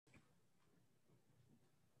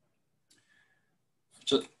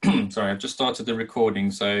sorry, I've just started the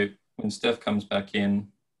recording. So when Steph comes back in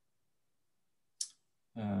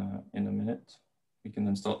a minute, we can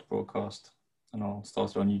then start the broadcast, and I'll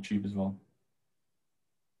start it on YouTube as well.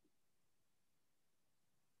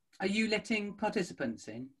 Are you letting participants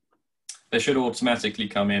in? They should automatically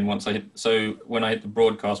come in once I hit, so when I hit the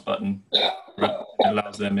broadcast button, it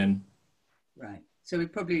allows them in. Right. So we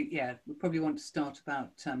probably want to start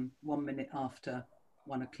about 1 minute after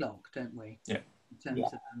 1 o'clock, don't we? Yeah. In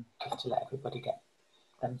terms of, just to let everybody get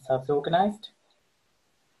themselves organised.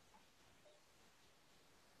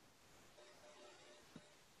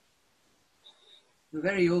 We're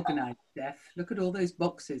very organised, Steph. Look at all those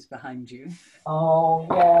boxes behind you. Oh,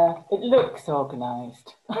 yeah, it looks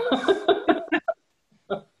organised.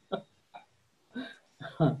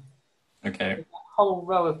 Okay. There's a whole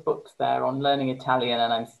row of books there on learning Italian,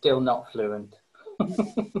 and I'm still not fluent.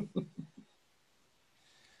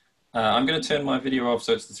 I'm going to turn my video off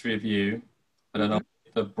so it's the three of you, but then I'll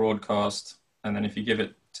hit the broadcast, and then if you give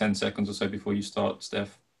it 10 seconds or so before you start,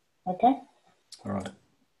 Steph. Okay. All right.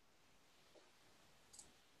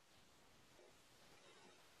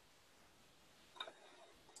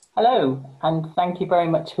 Hello, and thank you very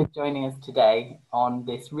much for joining us today on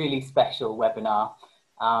this really special webinar.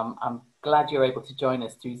 I'm glad you're able to join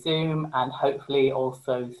us through Zoom and hopefully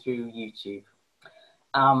also through YouTube.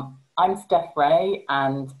 I'm Steph Ray,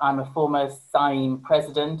 and I'm a former SIEM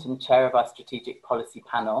president and chair of our strategic policy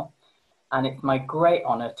panel. And it's my great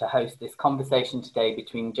honour to host this conversation today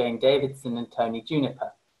between Jane Davidson and Tony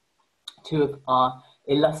Juniper, two of our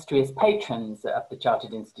illustrious patrons of the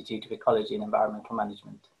Chartered Institute of Ecology and Environmental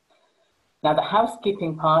Management. Now, the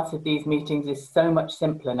housekeeping part of these meetings is so much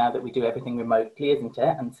simpler now that we do everything remotely, isn't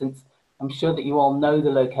it? And since I'm sure that you all know the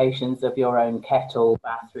locations of your own kettle,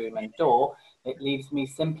 bathroom and door, it leaves me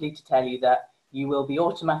simply to tell you that you will be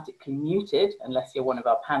automatically muted unless you're one of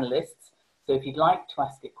our panelists. So if you'd like to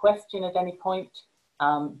ask a question at any point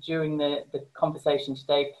during the conversation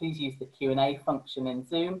today, please use the Q&A function in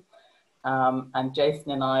Zoom. And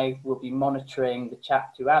Jason and I will be monitoring the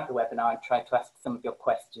chat throughout the webinar and try to ask some of your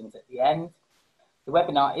questions at the end. The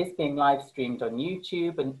webinar is being live streamed on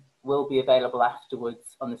YouTube and will be available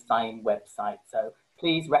afterwards on the SIEM website. So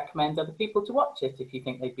please recommend other people to watch it if you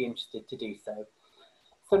think they'd be interested to do so.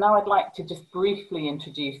 So now I'd like to just briefly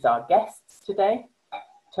introduce our guests today.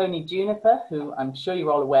 Tony Juniper, who I'm sure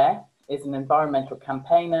you're all aware, is an environmental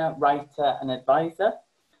campaigner, writer and advisor.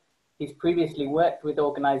 He's previously worked with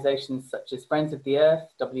organisations such as Friends of the Earth,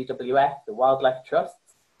 WWF, the Wildlife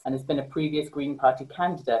Trusts, and has been a previous Green Party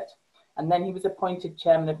candidate. And then he was appointed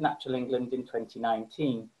Chairman of Natural England in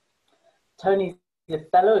 2019. Tony is a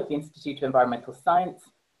Fellow of the Institute of Environmental Science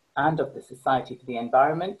and of the Society for the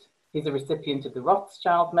Environment. He's a recipient of the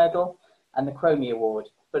Rothschild Medal and the Chromie Award.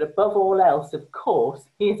 But above all else, of course,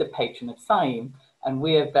 he is a patron of SIEM, and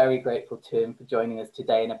we are very grateful to him for joining us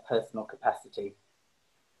today in a personal capacity.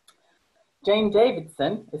 Jane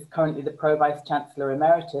Davidson is currently the Pro-Vice-Chancellor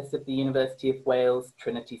Emeritus of the University of Wales,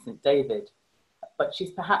 Trinity St David, but she's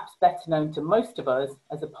perhaps better known to most of us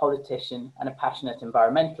as a politician and a passionate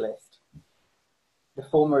environmentalist. The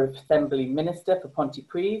former Assembly Minister for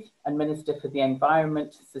Pontypridd and Minister for the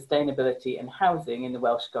Environment, Sustainability and Housing in the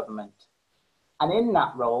Welsh Government. And in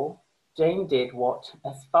that role, Jane did what,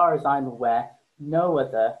 as far as I'm aware, no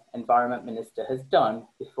other Environment Minister has done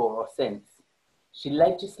before or since. She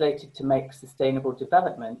legislated to make sustainable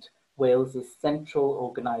development Wales's central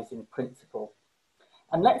organising principle.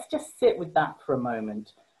 And let's just sit with that for a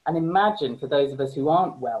moment and imagine, for those of us who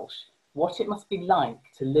aren't Welsh, what it must be like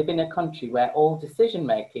to live in a country where all decision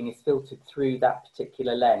making is filtered through that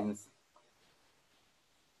particular lens.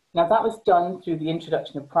 Now, that was done through the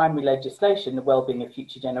introduction of primary legislation, the Wellbeing of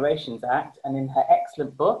Future Generations Act, and in her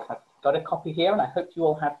excellent book, I've got a copy here and I hope you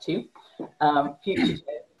all have too, Future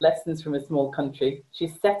Lessons from a Small Country. She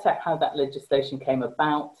set out how that legislation came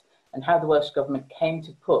about and how the Welsh Government came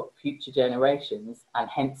to put future generations, and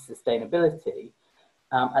hence sustainability,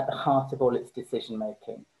 at the heart of all its decision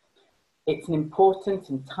making. It's an important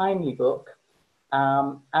and timely book,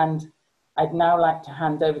 and I'd now like to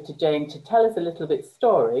hand over to Jane to tell us a little bit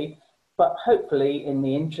story, but hopefully in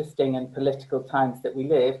the interesting and political times that we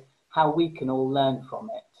live, how we can all learn from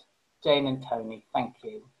it. Jane and Tony, thank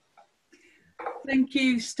you. Thank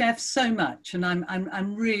you, Steph, so much, and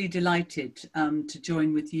I'm really delighted to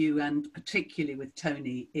join with you and particularly with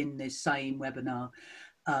Tony in this SIEM webinar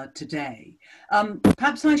today.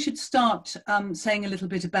 Perhaps I should start saying a little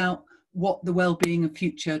bit about what the Wellbeing of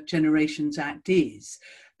Future Generations Act is,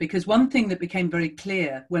 because one thing that became very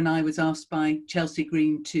clear when I was asked by Chelsea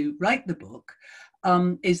Green to write the book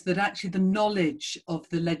is that actually the knowledge of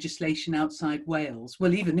the legislation outside Wales,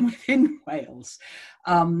 well, even within Wales,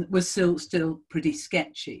 was still pretty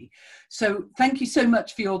sketchy. So thank you so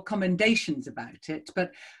much for your commendations about it.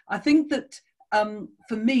 But I think that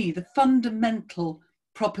for me, the fundamental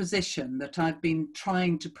proposition that I've been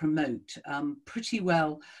trying to promote pretty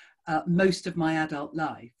well most of my adult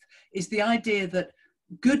life is the idea that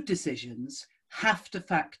good decisions have to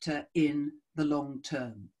factor in the long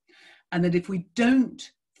term. And that if we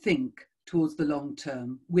don't think towards the long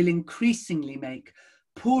term, we'll increasingly make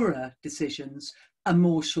poorer decisions and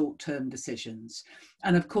more short-term decisions.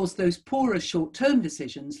 And of course, those poorer short-term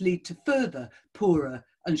decisions lead to further poorer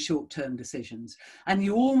and short-term decisions. And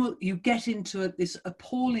you get into this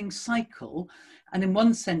appalling cycle. And in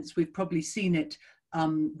one sense, we've probably seen it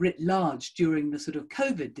writ large during the sort of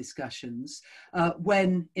COVID discussions,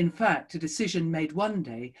 when in fact a decision made one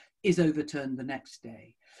day is overturned the next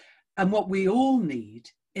day. And what we all need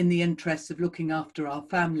in the interests of looking after our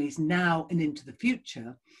families now and into the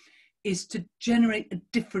future is to generate a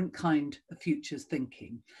different kind of futures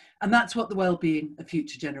thinking. And that's what the Wellbeing of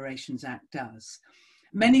Future Generations Act does.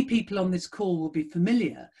 Many people on this call will be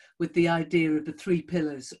familiar with the idea of the three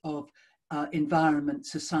pillars of environment,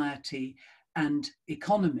 society, and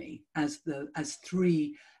economy as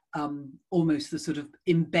three almost the sort of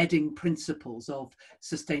embedding principles of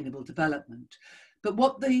sustainable development. But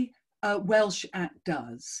what the Welsh Act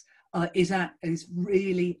does is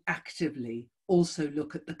really actively also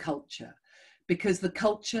look at the culture, because the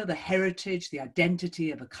culture, the heritage, the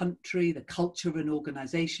identity of a country, the culture of an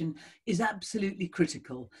organisation is absolutely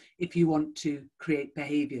critical if you want to create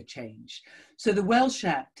behaviour change. So the Welsh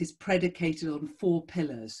Act is predicated on 4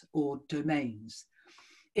 pillars or domains.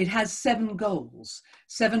 It has 7 goals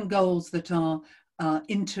that are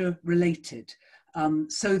interrelated.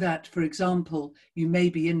 So that, for example, you may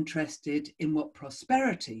be interested in what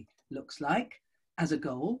prosperity looks like as a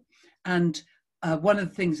goal. And one of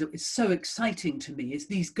the things that is so exciting to me is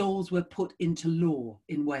these goals were put into law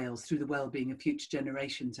in Wales through the Wellbeing of Future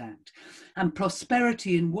Generations Act. And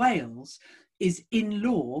prosperity in Wales is in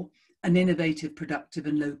law an innovative, productive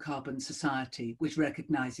and low carbon society which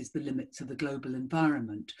recognises the limits of the global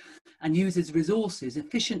environment and uses resources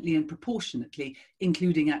efficiently and proportionately,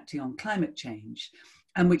 including acting on climate change,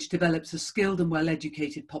 and which develops a skilled and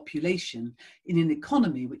well-educated population in an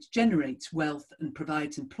economy which generates wealth and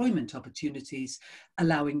provides employment opportunities,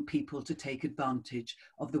 allowing people to take advantage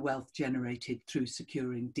of the wealth generated through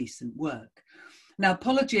securing decent work. Now,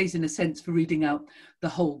 apologies in a sense for reading out the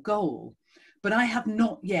whole goal, but I have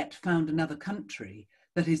not yet found another country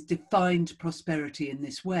that has defined prosperity in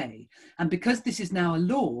this way. And because this is now a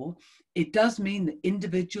law, it does mean that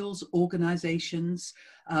individuals, organisations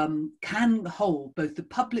can hold both the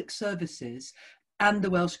public services and the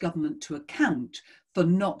Welsh Government to account for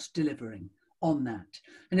not delivering on that.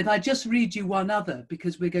 And if I just read you one other,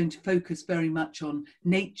 because we're going to focus very much on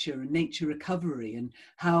nature and nature recovery and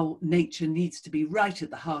how nature needs to be right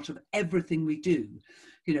at the heart of everything we do.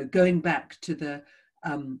 You know, going back to the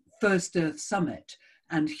First Earth Summit,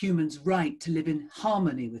 and humans' right to live in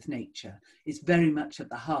harmony with nature is very much at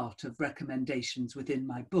the heart of recommendations within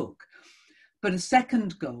my book. But a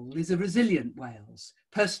second goal is a resilient Wales.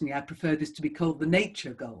 Personally, I prefer this to be called the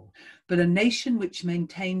nature goal, but a nation which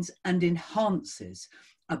maintains and enhances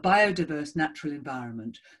a biodiverse natural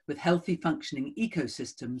environment with healthy functioning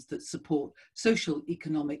ecosystems that support social,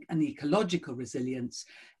 economic and ecological resilience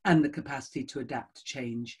and the capacity to adapt to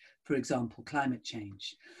change, for example, climate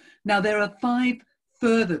change. Now, there are 5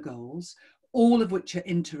 further goals, all of which are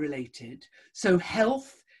interrelated. So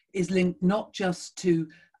health is linked not just to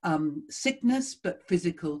sickness, but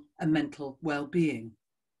physical and mental well-being.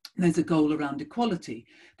 There's a goal around equality.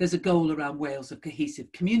 There's a goal around Wales of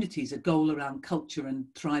cohesive communities, a goal around culture and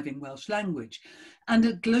thriving Welsh language, and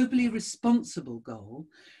a globally responsible goal,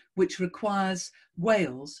 which requires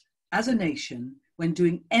Wales as a nation, when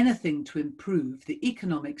doing anything to improve the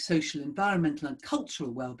economic, social, environmental and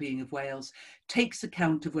cultural well-being of Wales, takes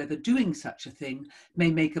account of whether doing such a thing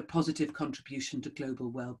may make a positive contribution to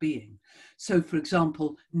global well-being. So, for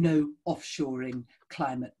example, no offshoring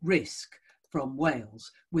climate risk from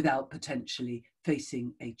Wales without potentially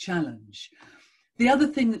facing a challenge. The other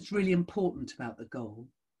thing that's really important about the goal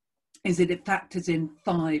is that it factors in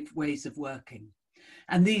 5 ways of working.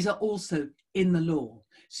 And these are also in the law.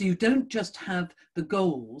 So you don't just have the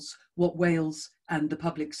goals, what Wales and the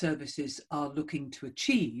public services are looking to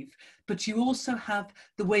achieve, but you also have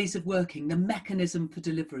the ways of working, the mechanism for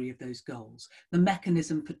delivery of those goals, the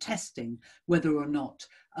mechanism for testing whether or not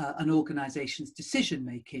an organisation's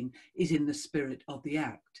decision-making is in the spirit of the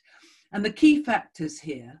Act. And the key factors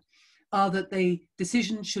here are that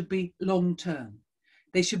decisions should be long-term.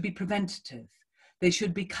 They should be preventative. They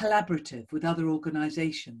should be collaborative with other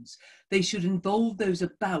organisations. They should involve those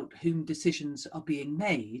about whom decisions are being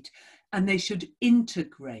made, and they should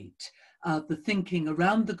integrate the thinking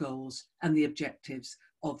around the goals and the objectives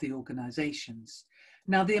of the organisations.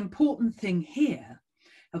 Now, the important thing here,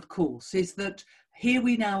 of course, is that here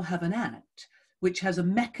we now have an Act which has a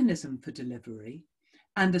mechanism for delivery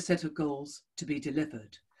and a set of goals to be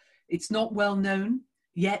delivered. It's not well known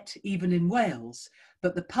yet, even in Wales,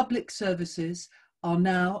 but the public services are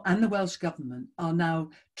now, and the Welsh Government are now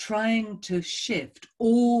trying to shift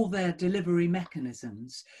all their delivery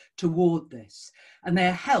mechanisms toward this. And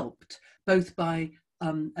they're helped both by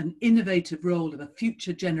an innovative role of a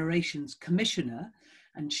Future Generations Commissioner,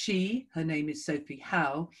 and her name is Sophie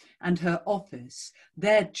Howe, and her office,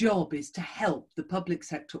 their job is to help the public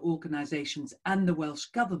sector organisations and the Welsh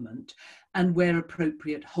Government, and where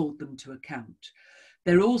appropriate, hold them to account.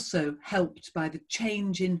 They're also helped by the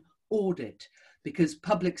change in audit, because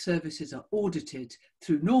public services are audited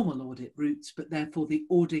through normal audit routes, but therefore the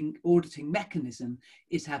auditing mechanism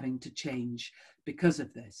is having to change because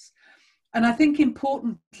of this. And I think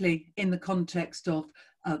importantly, in the context of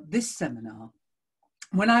this seminar,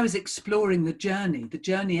 when I was exploring the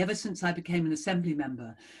journey ever since I became an Assembly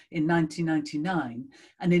member in 1999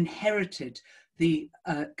 and inherited the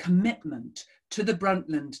commitment to the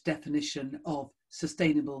Brundtland definition of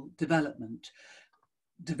sustainable development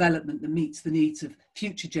that meets the needs of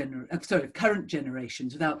current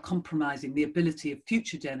generations without compromising the ability of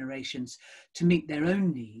future generations to meet their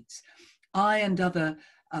own needs, I and other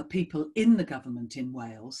people in the government in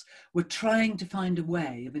Wales were trying to find a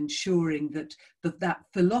way of ensuring that that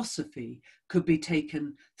philosophy could be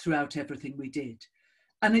taken throughout everything we did.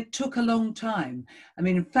 And it took a long time. I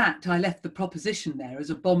mean, in fact, I left the proposition there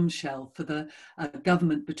as a bombshell for the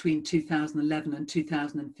government between 2011 and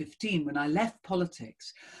 2015 when I left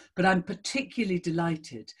politics. But I'm particularly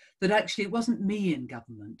delighted that actually it wasn't me in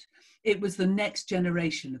government. It was the next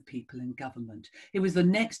generation of people in government. It was the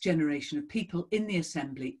next generation of people in the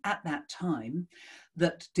Assembly at that time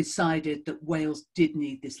that decided that Wales did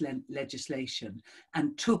need this legislation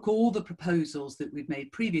and took all the proposals that we'd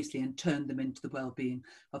made previously and turned them into the Wellbeing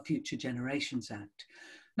of Future Generations Act.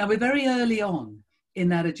 Now, we're very early on in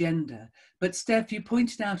that agenda, but Steph, you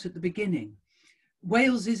pointed out at the beginning,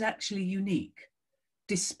 Wales is actually unique.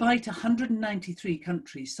 Despite 193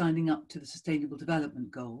 countries signing up to the Sustainable Development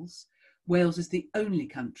Goals, Wales is the only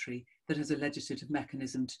country that has a legislative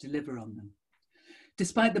mechanism to deliver on them.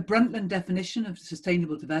 Despite the Brundtland definition of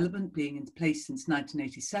sustainable development being in place since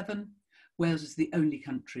 1987, Wales is the only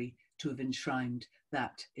country to have enshrined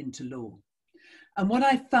that into law. And what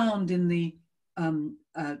I found in the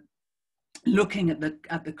looking at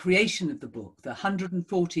the creation of the book, the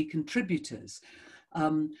 140 contributors,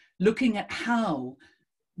 looking at how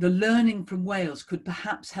the learning from Wales could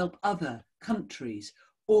perhaps help other countries,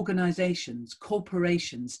 organisations,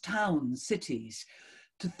 corporations, towns, cities,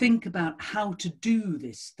 to think about how to do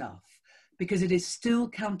this stuff, because it is still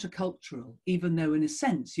countercultural, even though in a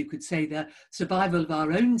sense you could say the survival of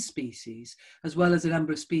our own species, as well as a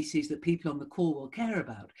number of species that people on the call will care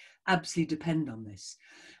about, absolutely depend on this.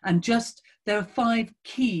 And there are 5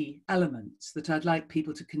 key elements that I'd like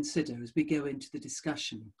people to consider as we go into the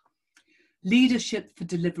discussion. Leadership for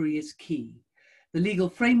delivery is key. The legal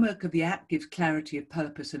framework of the Act gives clarity of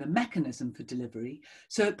purpose and a mechanism for delivery,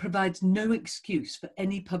 so it provides no excuse for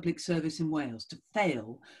any public service in Wales to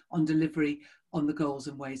fail on delivery on the goals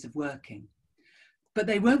and ways of working. But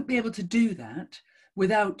they won't be able to do that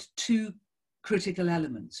without 2 critical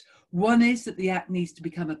elements. One is that the Act needs to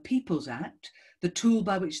become a People's Act, the tool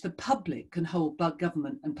by which the public can hold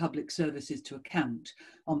government and public services to account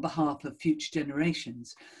on behalf of future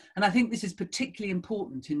generations. And I think this is particularly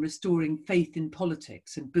important in restoring faith in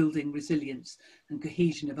politics and building resilience and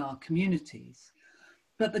cohesion of our communities.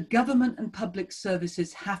 But the government and public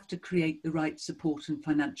services have to create the right support and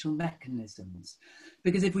financial mechanisms,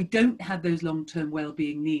 because if we don't have those long-term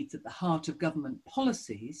well-being needs at the heart of government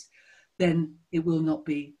policies, then it will not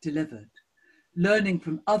be delivered. Learning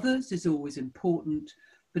from others is always important,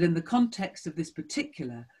 but in the context of this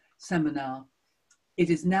particular seminar, it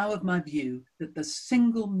is now of my view that the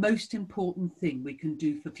single most important thing we can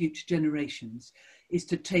do for future generations is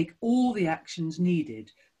to take all the actions needed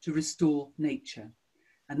to restore nature.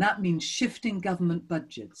 And that means shifting government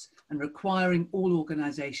budgets and requiring all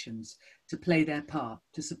organisations to play their part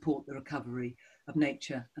to support the recovery of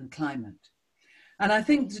nature and climate. And I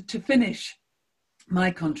think to finish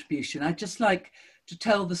my contribution, I'd just like to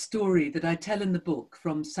tell the story that I tell in the book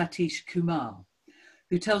from Satish Kumar,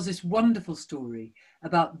 who tells this wonderful story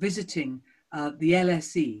about visiting the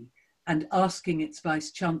LSE and asking its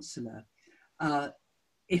Vice-Chancellor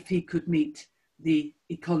if he could meet the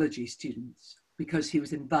ecology students, because he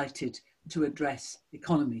was invited to address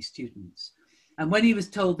economy students. And when he was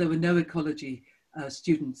told there were no ecology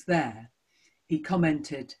students there, he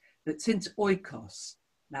commented that since oikos,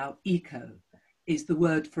 now eco, is the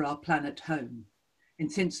word for our planet home,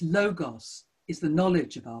 and since logos is the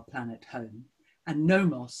knowledge of our planet home, and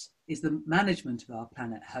nomos is the management of our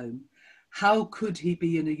planet home, how could he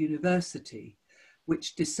be in a university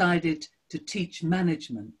which decided to teach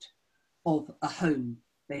management of a home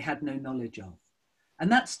they had no knowledge of?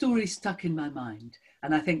 And that story stuck in my mind.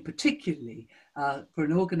 And I think particularly for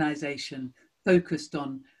an organisation focused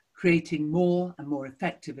on creating more and more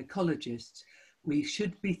effective ecologists, we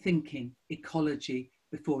should be thinking ecology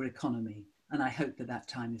before economy. And I hope that that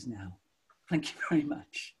time is now. Thank you very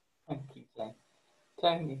much. Thank you, Jane.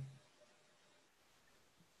 Tony.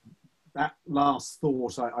 That last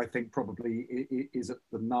thought, I think, probably is at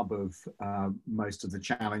the nub of most of the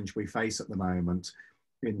challenge we face at the moment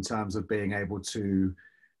in terms of being able to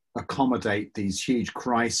accommodate these huge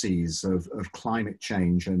crises of climate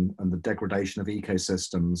change and the degradation of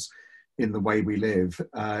ecosystems in the way we live.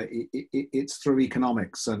 It's through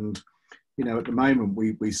economics. And, you know, at the moment,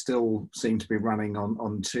 we still seem to be running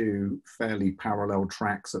on two fairly parallel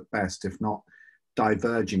tracks at best, if not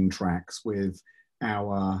diverging tracks, with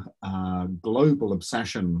our global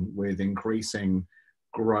obsession with increasing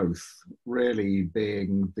growth really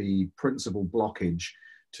being the principal blockage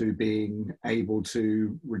to being able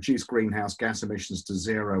to reduce greenhouse gas emissions to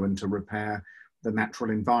zero and to repair the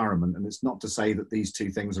natural environment. And it's not to say that these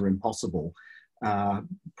two things are impossible.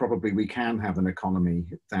 Probably we can have an economy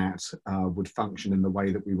that would function in the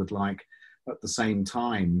way that we would like at the same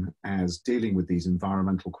time as dealing with these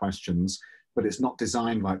environmental questions, but it's not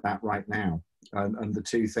designed like that right now. And the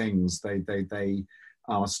two things, they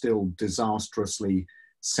are still disastrously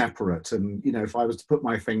separate. And, you know, if I was to put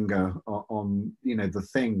my finger on, you know, the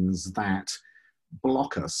things that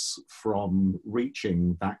block us from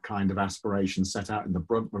reaching that kind of aspiration set out in the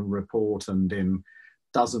Brundtland report and in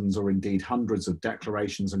dozens or indeed hundreds of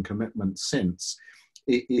declarations and commitments since,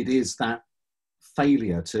 it is that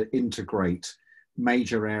failure to integrate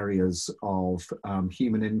major areas of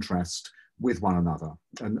human interest with one another.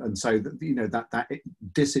 And so, you know, that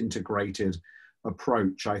disintegrated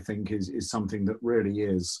approach, I think, is something that really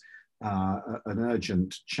is an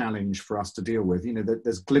urgent challenge for us to deal with. You know,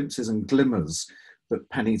 there's glimpses and glimmers that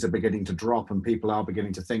pennies are beginning to drop and people are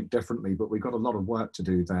beginning to think differently, but we've got a lot of work to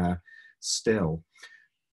do there still.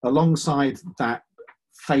 Alongside that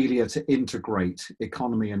failure to integrate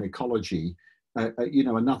economy and ecology, you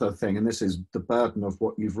know, another thing, and this is the burden of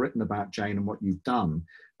what you've written about, Jane, and what you've done,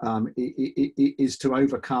 is to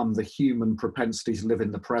overcome the human propensity to live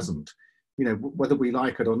in the present. You know, whether we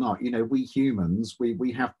like it or not, you know, we humans,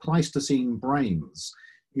 we have Pleistocene brains.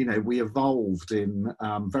 You know, we evolved in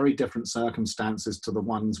very different circumstances to the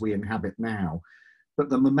ones we inhabit now. But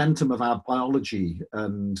the momentum of our biology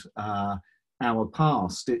and our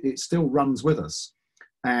past, it still runs with us.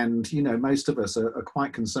 And, you know, most of us are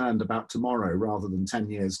quite concerned about tomorrow rather than 10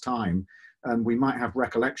 years' time. And we might have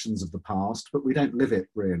recollections of the past, but we don't live it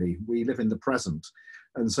really. We live in the present.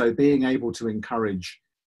 And so being able to encourage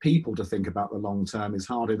people to think about the long term is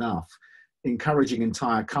hard enough. Encouraging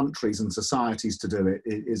entire countries and societies to do it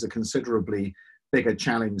is a considerably bigger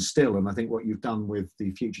challenge still. And I think what you've done with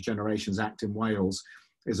the Future Generations Act in Wales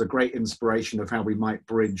is a great inspiration of how we might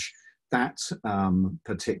bridge that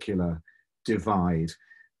particular divide.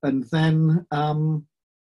 And then,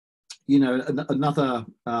 you know, another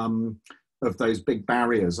of those big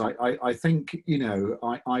barriers, I think, you know,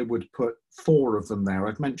 I would put 4 of them there.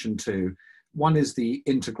 I've mentioned 2. One is the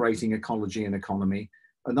integrating ecology and economy.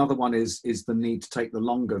 Another one is the need to take the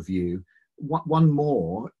longer view. One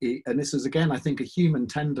more, and this is again, I think, a human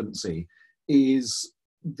tendency, is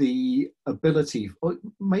the ability, or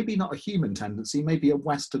maybe not a human tendency, maybe a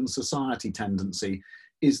Western society tendency,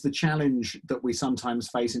 is the challenge that we sometimes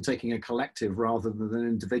face in taking a collective rather than an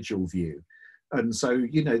individual view. And so,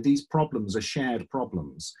 you know, these problems are shared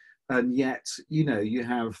problems. And yet, you know, you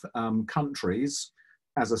have countries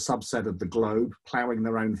as a subset of the globe ploughing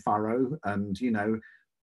their own furrow and, you know,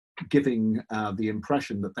 giving the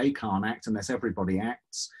impression that they can't act unless everybody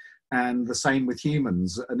acts. And the same with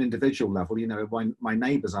humans at an individual level. You know, when my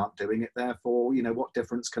neighbours aren't doing it, therefore, you know, what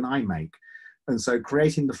difference can I make? And so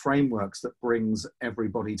creating the frameworks that brings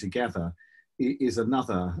everybody together is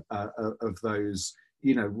another of those,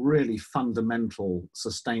 you know, really fundamental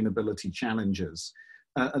sustainability challenges.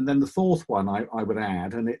 And then the fourth one I would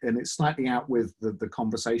add, and it's slightly out with the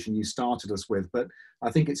conversation you started us with, but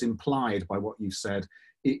I think it's implied by what you've said,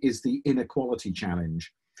 is the inequality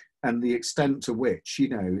challenge and the extent to which, you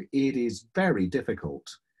know, it is very difficult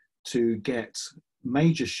to get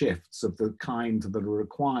major shifts of the kind that are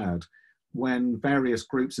required when various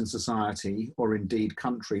groups in society, or indeed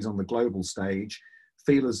countries on the global stage,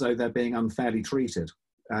 feel as though they're being unfairly treated.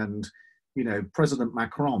 And, you know, President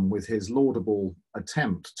Macron, with his laudable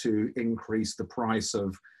attempt to increase the price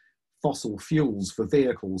of fossil fuels for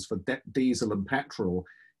vehicles, for diesel and petrol,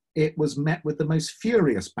 it was met with the most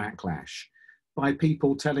furious backlash by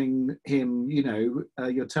people telling him, you know,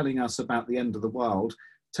 you're telling us about the end of the world,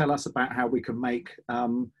 tell us about how we can make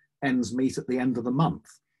ends meet at the end of the month,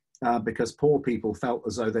 because poor people felt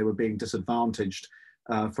as though they were being disadvantaged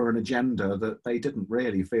for an agenda that they didn't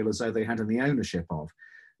really feel as though they had any ownership of.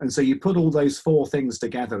 And so you put all those four things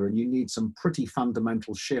together and you need some pretty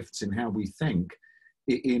fundamental shifts in how we think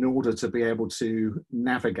in order to be able to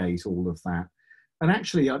navigate all of that. And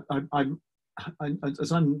actually,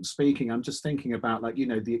 as I'm speaking, I'm just thinking about, like, you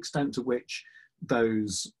know, the extent to which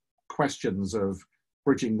those questions of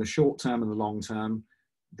bridging the short term and the long term,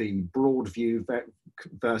 the broad view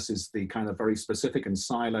versus the kind of very specific and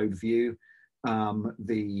siloed view,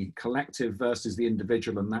 the collective versus the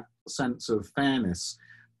individual, and that sense of fairness,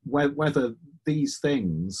 whether these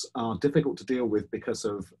things are difficult to deal with because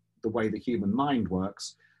of the way the human mind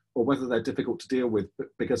works, or whether they're difficult to deal with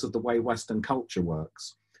because of the way Western culture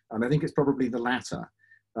works. And I think it's probably the latter,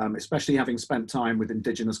 especially having spent time with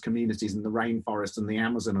indigenous communities in the rainforest and the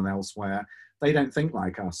Amazon and elsewhere. They don't think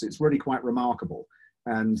like us. It's really quite remarkable.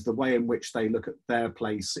 And the way in which they look at their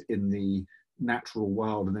place in the natural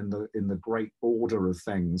world and in the great order of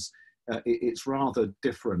things, it's rather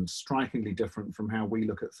different, strikingly different from how we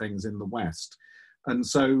look at things in the West. And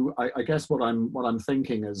so I guess what I'm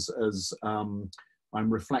thinking as I'm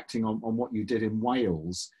reflecting on what you did in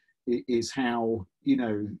Wales is how, you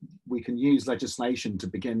know, we can use legislation to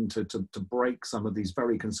begin to break some of these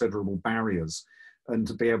very considerable barriers and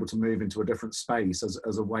to be able to move into a different space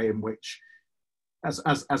as a way in which,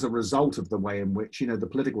 as a result of the way in which, you know, the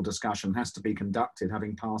political discussion has to be conducted,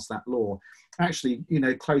 having passed that law. Actually, you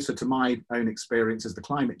know, closer to my own experience is the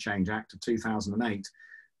Climate Change Act of 2008.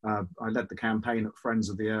 I led the campaign at Friends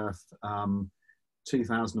of the Earth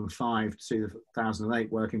 2005 to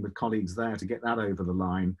 2008, working with colleagues there to get that over the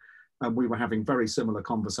line. And we were having very similar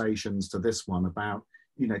conversations to this one about,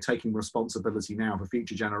 you know, taking responsibility now for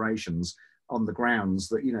future generations, on the grounds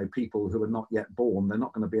that, you know, people who are not yet born, they're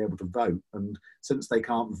not going to be able to vote. And since they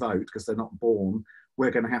can't vote because they're not born,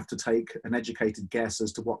 we're going to have to take an educated guess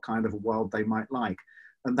as to what kind of a world they might like.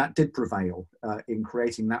 And that did prevail in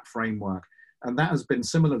creating that framework. And that has been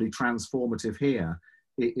similarly transformative here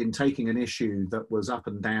in taking an issue that was up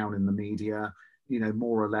and down in the media, you know,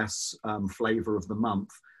 more or less flavor of the month,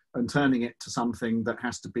 and turning it to something that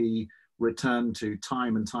has to be returned to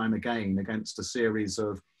time and time again against a series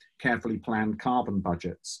of carefully planned carbon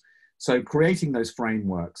budgets. So creating those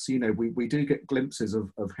frameworks, you know, we do get glimpses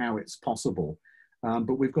of how it's possible,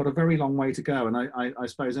 but we've got a very long way to go. And I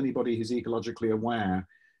suppose anybody who's ecologically aware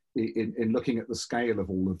in looking at the scale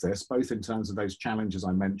of all of this, both in terms of those challenges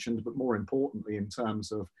I mentioned, but more importantly in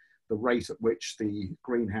terms of the rate at which the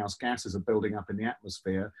greenhouse gases are building up in the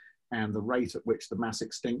atmosphere and the rate at which the mass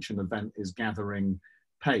extinction event is gathering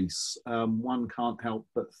pace, one can't help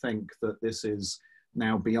but think that this is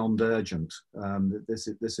now beyond urgent. This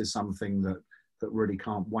is something that really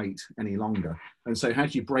can't wait any longer. And so how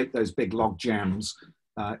do you break those big log jams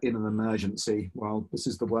in an emergency? Well, this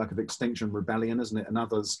is the work of Extinction Rebellion, isn't it? And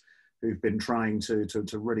others who've been trying to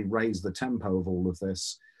really raise the tempo of all of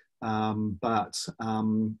this. But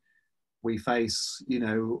we face, you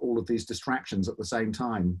know, all of these distractions at the same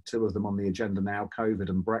time, two of them on the agenda now, COVID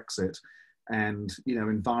and Brexit. And, you know,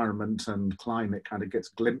 environment and climate kind of gets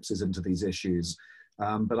glimpses into these issues.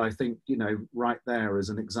 But I think, you know, right there is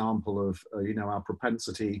an example of, you know, our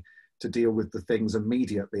propensity to deal with the things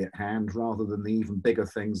immediately at hand rather than the even bigger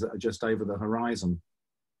things that are just over the horizon.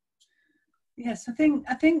 Yes, I think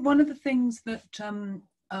one of the things that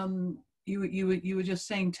you were just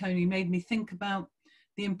saying, Tony, made me think about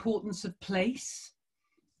the importance of place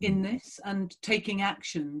in this and taking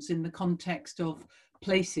actions in the context of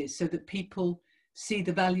places so that people see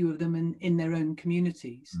the value of them in their own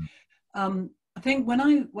communities. I think when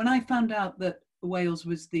I found out that Wales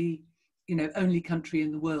was the, you know, only country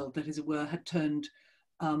in the world that, as it were, had turned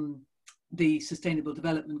the Sustainable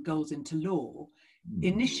Development Goals into law,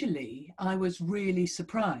 initially I was really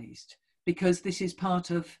surprised, because this is part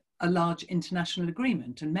of a large international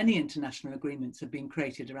agreement, and many international agreements have been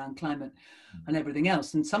created around climate and everything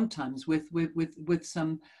else, and sometimes with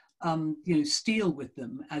some steel with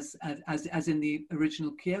them, as in the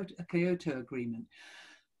original Kyoto Agreement.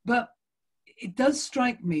 But it does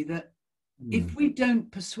strike me that if we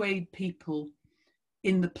don't persuade people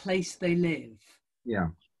in the place they live,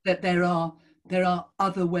 that there are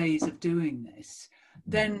other ways of doing this,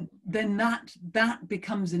 then that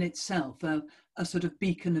becomes in itself a sort of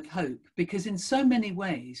beacon of hope, because in so many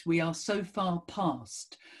ways we are so far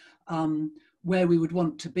past where we would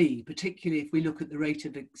want to be, particularly if we look at the rate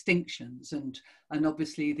of extinctions, and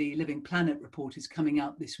obviously the Living Planet report is coming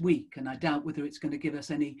out this week, and I doubt whether it's going to give us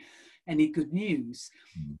any good news.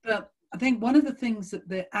 But I think one of the things that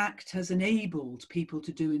the Act has enabled people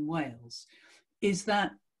to do in Wales is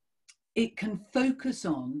that it can focus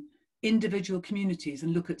on individual communities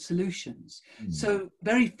and look at solutions. So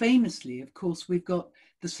very famously, of course, we've got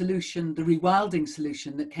the solution, the rewilding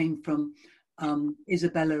solution that came from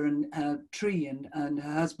Isabella and Tree and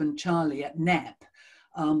her husband Charlie at Knepp,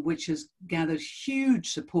 which has gathered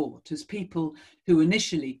huge support as people who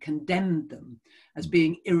initially condemned them as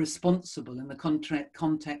being irresponsible in the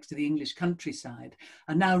context of the English countryside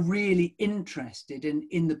are now really interested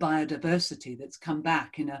in the biodiversity that's come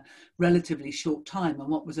back in a relatively short time on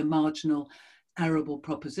what was a marginal arable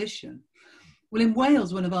proposition. Well, in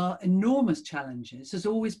Wales, one of our enormous challenges has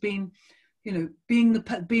always been, being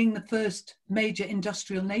the first major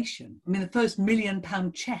industrial nation. I mean, the first £1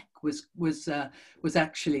 million cheque was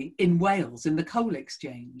actually in Wales in the coal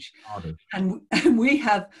exchange, and we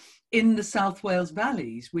have in the South Wales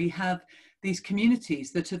valleys, we have these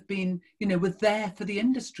communities that have been, were there for the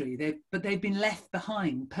industry, but they've been left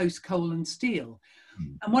behind post coal and steel.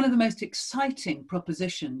 And one of the most exciting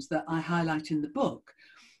propositions that I highlight in the book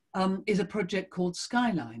is a project called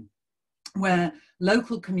Skyline, where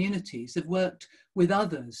local communities have worked with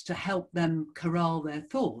others to help them corral their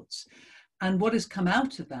thoughts. And what has come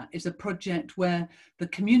out of that is a project where the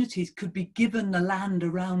communities could be given the land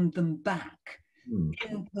around them back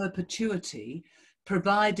in perpetuity,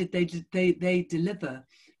 provided they deliver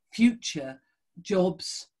future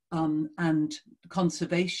jobs and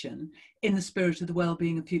conservation in the spirit of the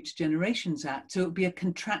Wellbeing of Future Generations Act. So it would be a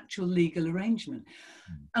contractual legal arrangement.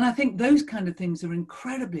 And I think those kind of things are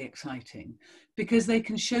incredibly exciting because they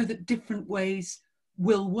can show that different ways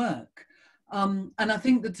will work. And I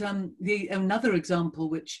think that another example,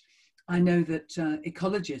 which I know that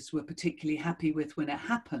ecologists were particularly happy with when it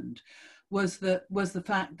happened, was the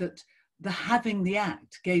fact that having the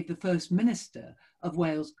Act gave the First Minister of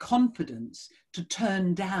Wales confidence to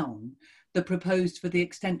turn down the proposed for the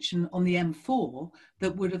extension on the M4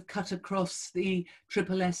 that would have cut across the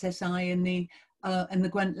Triple SSI and the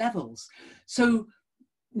Gwent levels. So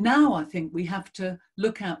now I think we have to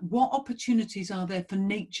look at what opportunities are there for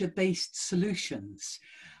nature-based solutions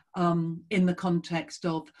in the context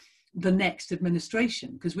of the next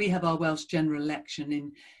administration, because we have our Welsh general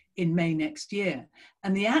election in May next year.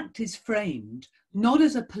 And the Act is framed not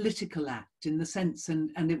as a political act in the sense,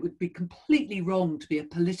 and it would be completely wrong to be a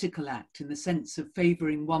political act in the sense of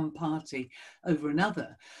favouring one party over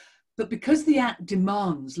another. But because the Act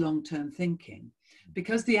demands long-term thinking,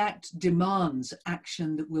 because the Act demands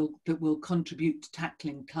action that will contribute to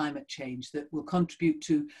tackling climate change, that will contribute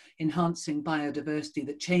to enhancing biodiversity,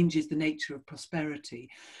 that changes the nature of prosperity,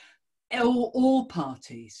 all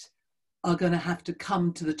parties are going to have to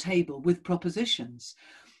come to the table with propositions.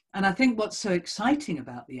 And I think what's so exciting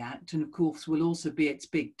about the Act, and of course will also be its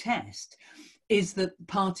big test, is that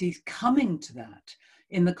parties coming to that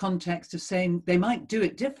in the context of saying they might do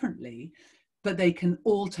it differently, but they can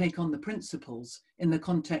all take on the principles in the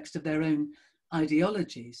context of their own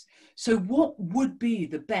ideologies. So what would be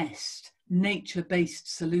the best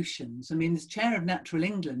nature-based solutions? I mean, as chair of Natural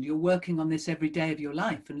England, you're working on this every day of your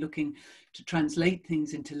life and looking to translate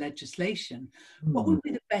things into legislation. What would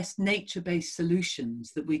be the best nature-based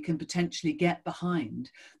solutions that we can potentially get behind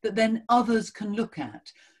that then others can look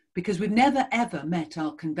at? Because we've never ever met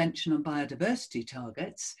our Convention on Biodiversity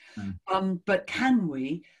targets, but can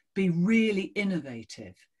we be really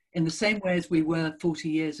innovative in the same way as we were 40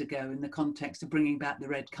 years ago in the context of bringing back the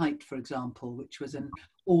red kite, for example, which was an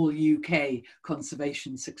all UK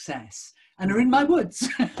conservation success, and are in my woods.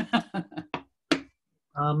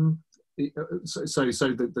 So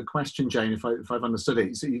the question, Jane, if I've understood it,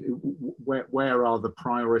 is where are the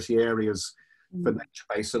priority areas for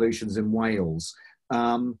nature-based solutions in Wales?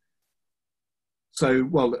 Well,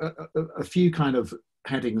 a few kind of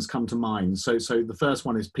headings come to mind. So the first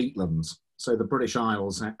one is peatlands. So the British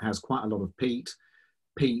Isles has quite a lot of peat.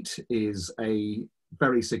 Peat is a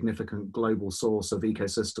very significant global source of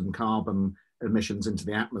ecosystem carbon emissions into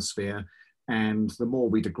the atmosphere. And the more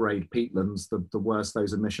we degrade peatlands, the worse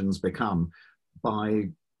those emissions become. By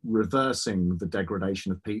reversing the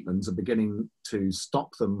degradation of peatlands and beginning to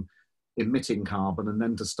stop them emitting carbon and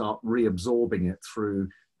then to start reabsorbing it through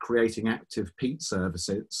creating active peat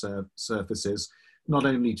surfaces, not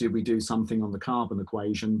only do we do something on the carbon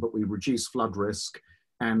equation, but we reduce flood risk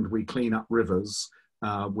and we clean up rivers,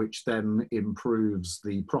 which then improves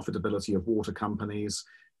the profitability of water companies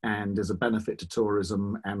and is a benefit to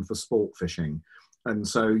tourism and for sport fishing. And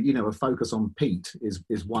so, you know, a focus on peat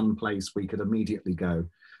is one place we could immediately go.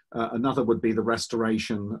 Another would be the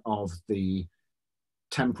restoration of the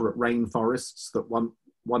temperate rainforests that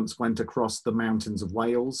once went across the mountains of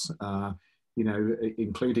Wales, you know,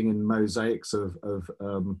 including in mosaics of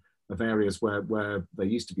areas where there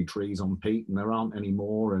used to be trees on peat and there aren't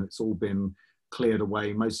anymore, and it's all been cleared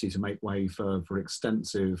away, mostly to make way for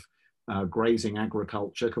extensive grazing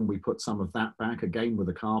agriculture. Can we put some of that back, again with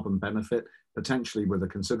a carbon benefit, potentially with a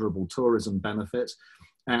considerable tourism benefit?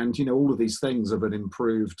 And, you know, all of these things of an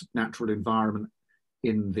improved natural environment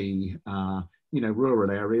in the you know, rural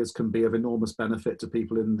areas can be of enormous benefit to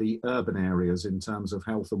people in the urban areas in terms of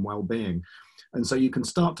health and well-being. And so you can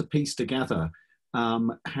start to piece together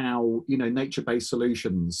how, you know, nature-based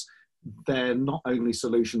solutions, they're not only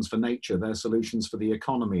solutions for nature, they're solutions for the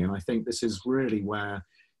economy. And I think this is really where,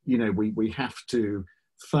 you know, we have to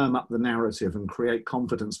firm up the narrative and create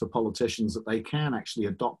confidence for politicians that they can actually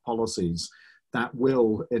adopt policies that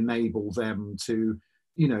will enable them to,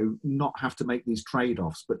 you know, not have to make these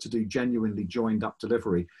trade-offs, but to do genuinely joined up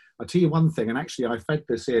delivery. I'll tell you one thing, and actually I fed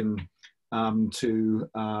this in to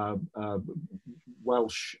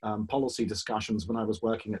Welsh policy discussions when I was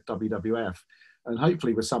working at WWF, and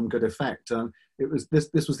hopefully with some good effect.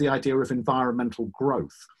 This was the idea of environmental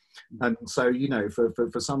growth. And so, you know, for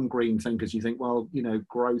some green thinkers, you think, well, you know,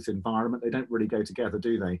 growth, environment, they don't really go together,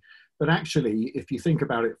 do they? But actually, if you think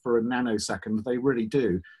about it for a nanosecond, they really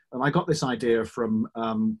do. And I got this idea from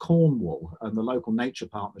Cornwall and the local nature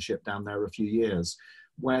partnership down there a few years,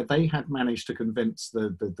 where they had managed to convince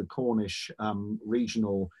the Cornish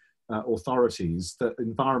regional authorities that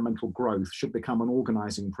environmental growth should become an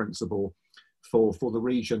organising principle for the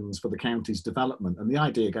regions, for the county's development. And the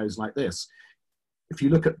idea goes like this. If you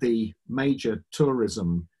look at the major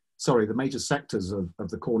the major sectors of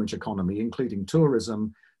the Cornish economy, including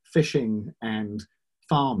tourism, fishing and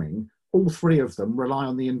farming, all three of them rely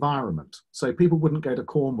on the environment. So people wouldn't go to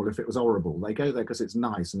Cornwall if it was horrible. They go there because it's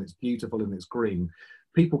nice and it's beautiful and it's green.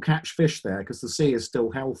 People catch fish there because the sea is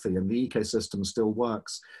still healthy and the ecosystem still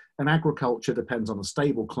works. And agriculture depends on a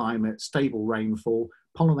stable climate, stable rainfall,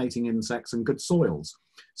 pollinating insects and good soils.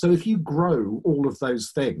 So if you grow all of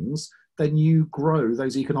those things, then you grow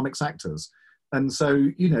those economic sectors. And so,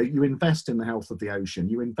 you know, you invest in the health of the ocean,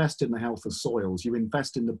 you invest in the health of soils, you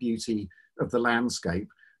invest in the beauty of the landscape,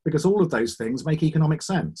 because all of those things make economic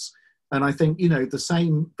sense. And I think, you know, the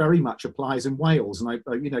same very much applies in Wales. And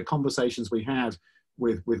you know, conversations we had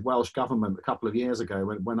with Welsh government a couple of years ago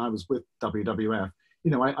when I was with WWF,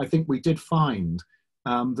 you know, I think we did find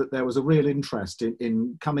that there was a real interest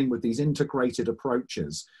in coming with these integrated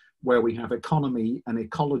approaches where we have economy and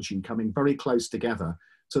ecology coming very close together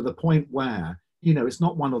to the point where, you know, it's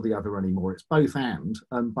not one or the other anymore, it's both and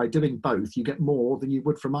by doing both, you get more than you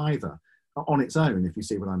would from either on its own, if you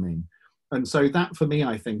see what I mean. And so that, for me,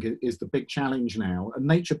 I think, is the big challenge now. And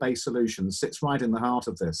nature-based solutions sits right in the heart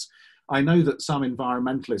of this. I know that some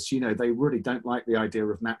environmentalists, you know, they really don't like the idea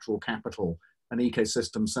of natural capital and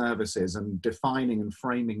ecosystem services and defining and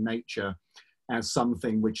framing nature as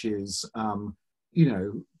something which is, you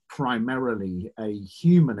know, primarily a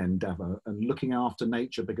human endeavor and looking after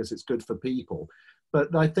nature because it's good for people.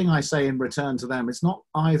 But the thing I say in return to them, it's not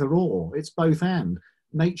either or, it's both and.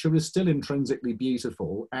 Nature is still intrinsically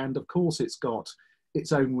beautiful, and of course it's got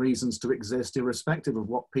its own reasons to exist irrespective of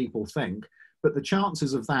what people think, but the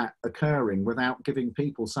chances of that occurring without giving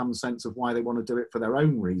people some sense of why they want to do it for their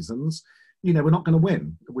own reasons, you know, we're not going to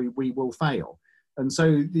win. We will fail. And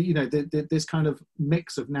so, you know, this kind of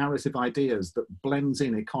mix of narrative ideas that blends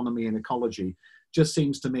in economy and ecology just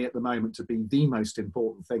seems to me at the moment to be the most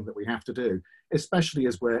important thing that we have to do, especially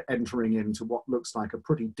as we're entering into what looks like a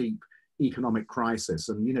pretty deep economic crisis.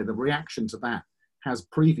 And, you know, the reaction to that has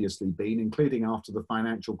previously been, including after the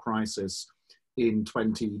financial crisis in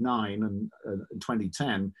 2009 and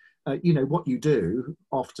 2010, you know, what you do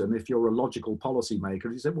often, if you're a logical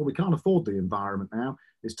policymaker, you say, well, we can't afford the environment now,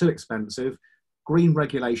 it's too expensive. Green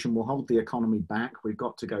regulation will hold the economy back. We've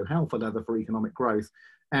got to go hell for leather for economic growth,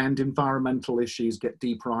 and environmental issues get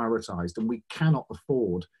deprioritized, and we cannot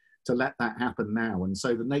afford to let that happen now. And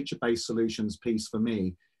so the nature-based solutions piece for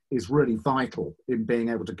me is really vital in being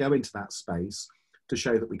able to go into that space to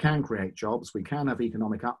show that we can create jobs, we can have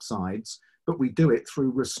economic upsides, but we do it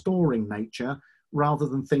through restoring nature rather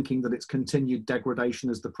than thinking that its continued degradation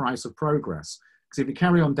is the price of progress. Because if you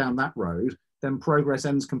carry on down that road, then progress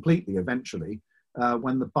ends completely eventually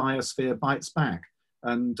when the biosphere bites back.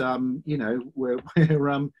 And, you know, we're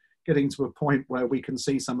getting to a point where we can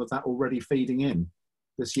see some of that already feeding in.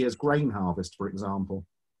 This year's grain harvest, for example.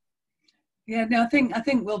 Yeah, no, I think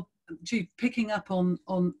well, picking up on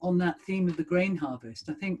that theme of the grain harvest,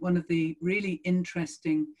 I think one of the really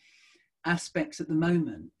interesting aspects at the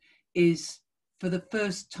moment is, for the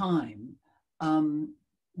first time,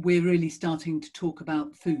 we're really starting to talk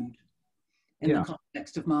about food in the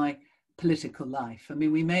context of my political life. I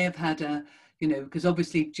mean, we may have had a, you know, because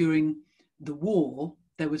obviously during the war,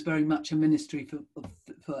 there was very much a ministry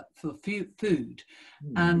for food,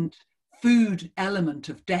 and food element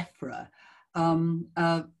of DEFRA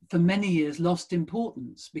for many years lost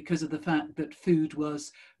importance because of the fact that food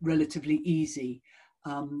was relatively easy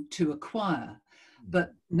to acquire.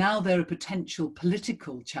 But now there are potential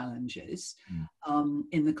political challenges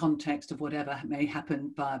in the context of whatever may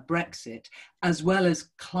happen via Brexit, as well as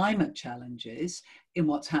climate challenges in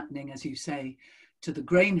what's happening, as you say, to the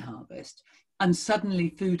grain harvest. And suddenly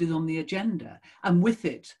food is on the agenda. And with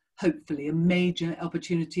it, hopefully, a major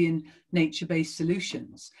opportunity in nature-based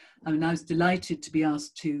solutions. I mean, I was delighted to be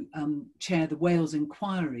asked to chair the Wales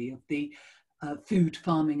inquiry of the Food,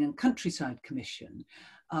 Farming and Countryside Commission.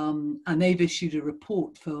 And they've issued a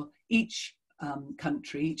report for each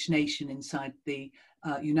country, each nation inside the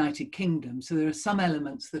United Kingdom. So there are some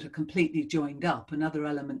elements that are completely joined up and other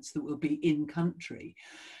elements that will be in country.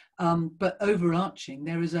 But overarching,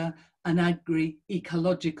 there is an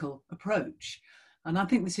agri-ecological approach. And I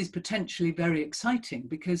think this is potentially very exciting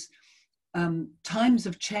because times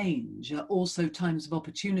of change are also times of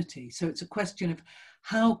opportunity. So it's a question of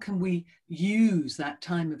how can we use that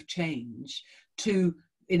time of change to,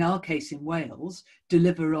 in our case in Wales,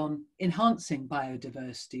 deliver on enhancing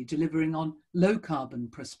biodiversity, delivering on low carbon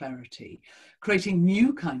prosperity, creating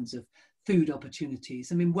new kinds of food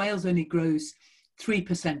opportunities. I mean, Wales only grows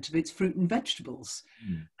 3% of its fruit and vegetables.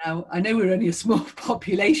 Now, I know we're only a small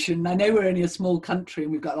population, I know we're only a small country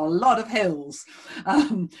and we've got a lot of hills,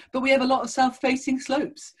 but we have a lot of south-facing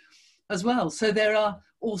slopes as well. So there are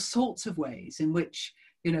all sorts of ways in which,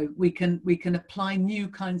 you know, we can apply new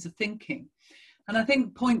kinds of thinking. And I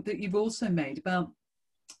think the point that you've also made about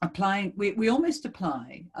applying, we almost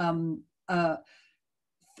apply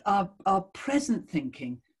our present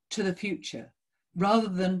thinking to the future rather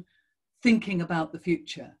than thinking about the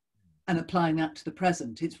future and applying that to the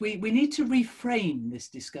present. We need to reframe this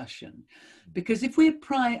discussion, because if we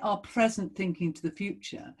apply our present thinking to the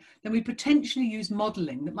future, then we potentially use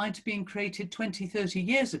modelling that might have been created 20, 30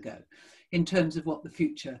 years ago in terms of what the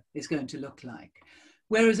future is going to look like.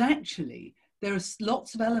 Whereas actually, there are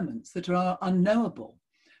lots of elements that are unknowable.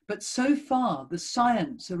 But so far, the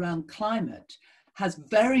science around climate has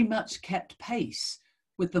very much kept pace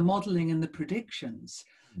with the modelling and the predictions.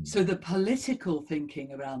 So the political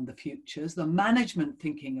thinking around the futures, the management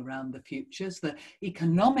thinking around the futures, the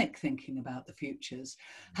economic thinking about the futures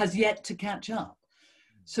has yet to catch up.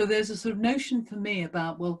 So there's a sort of notion for me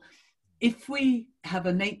about, well, if we have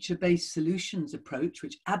a nature-based solutions approach,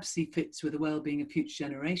 which absolutely fits with the Wellbeing of Future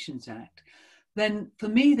Generations Act, then for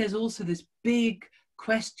me, there's also this big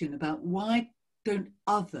question about why don't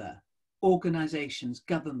other organisations,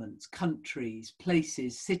 governments, countries,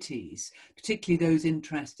 places, cities, particularly those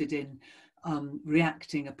interested in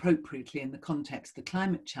reacting appropriately in the context of the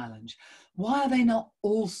climate challenge, why are they not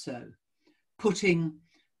also putting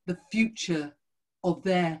the future of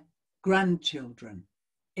their grandchildren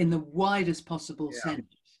in the widest possible sense?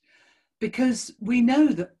 Because we know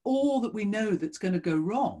that all that we know that's going to go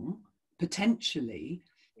wrong, potentially,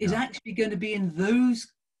 is actually going to be in those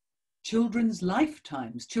children's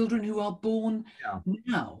lifetimes, children who are born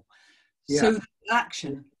now. So the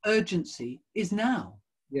action, urgency is now.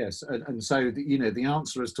 Yes, and so, you know, the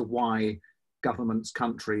answer as to why governments,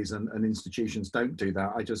 countries and institutions don't do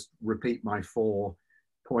that, I just repeat my 4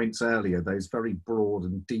 points earlier, those very broad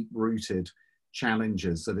and deep-rooted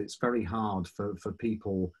challenges that it's very hard for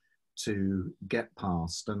people to get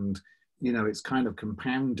past. And, you know, it's kind of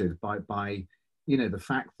compounded by you know, the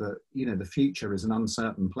fact that, you know, the future is an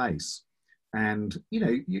uncertain place. And, you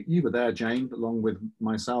know, you were there, Jane, along with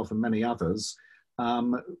myself and many others.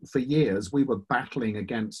 For years, we were battling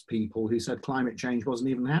against people who said climate change wasn't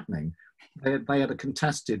even happening. They had a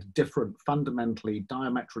contested, different, fundamentally,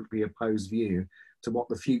 diametrically opposed view to what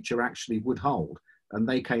the future actually would hold. And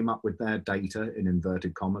they came up with their data, in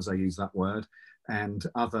inverted commas, I use that word, and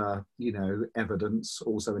other, you know, evidence,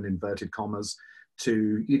 also in inverted commas,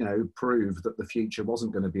 to, you know, prove that the future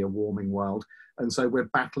wasn't going to be a warming world. And so we're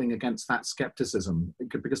battling against that skepticism,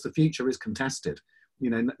 because the future is contested. You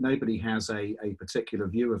know, nobody has a particular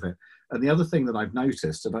view of it. And the other thing that I've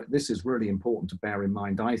noticed, and this is really important to bear in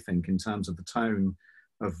mind, I think, in terms of the tone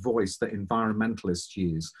of voice that environmentalists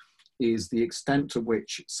use, is the extent to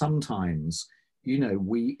which sometimes, you know,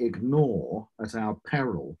 we ignore at our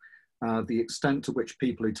peril the extent to which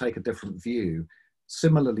people who take a different view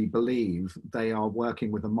similarly believe they are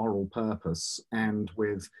working with a moral purpose and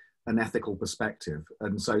with an ethical perspective.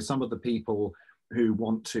 And so some of the people who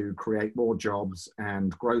want to create more jobs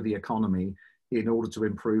and grow the economy in order to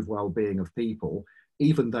improve well-being of people,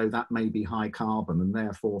 even though that may be high carbon and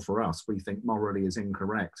therefore for us we think morally is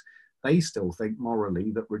incorrect, they still think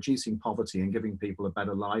morally that reducing poverty and giving people a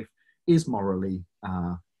better life is morally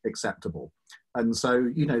acceptable. And so,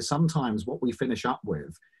 you know, sometimes what we finish up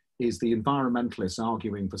with is the environmentalists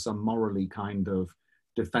arguing for some morally kind of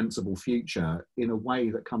defensible future in a way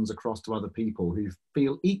that comes across to other people who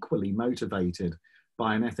feel equally motivated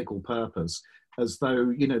by an ethical purpose, as though,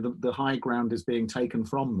 you know, the high ground is being taken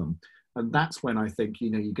from them. And that's when I think,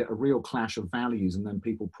 you know, you get a real clash of values, and then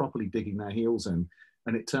people properly digging their heels in,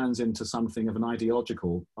 and it turns into something of an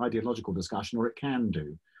ideological discussion, or it can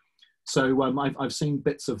do. So I've seen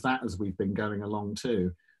bits of that as we've been going along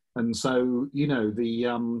too. And so, you know, the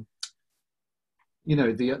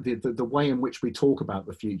way in which we talk about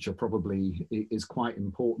the future probably is quite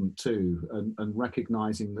important too, and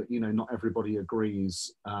recognizing that, you know, not everybody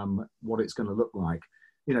agrees what it's going to look like.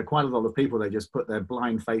 You know, quite a lot of people, they just put their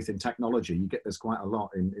blind faith in technology. You get this quite a lot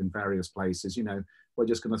in various places. You know, we're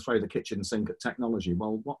just going to throw the kitchen sink at technology.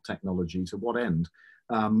 Well, what technology? To what end?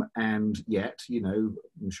 And yet, you know,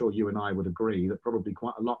 I'm sure you and I would agree that probably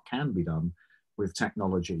quite a lot can be done with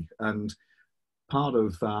technology. And part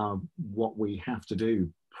of what we have to do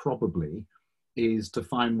probably is to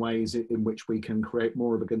find ways in which we can create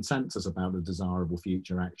more of a consensus about a desirable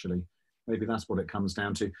future, actually. Maybe that's what it comes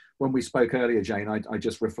down to. When we spoke earlier, Jane, I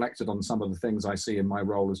just reflected on some of the things I see in my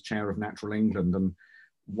role as chair of Natural England. And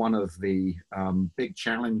one of the big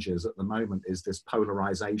challenges at the moment is this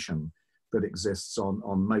polarization that exists on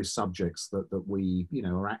most subjects that we, you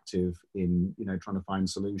know, are active in, you know, trying to find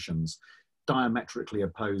solutions. Diametrically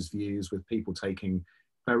opposed views with people taking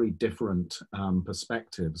very different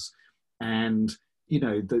perspectives. And, you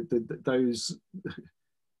know,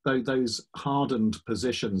 those hardened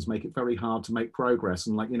positions make it very hard to make progress.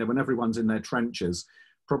 And, like, you know, when everyone's in their trenches,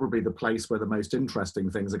 probably the place where the most interesting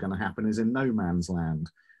things are going to happen is in no man's land,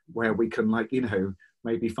 where we can, like, you know,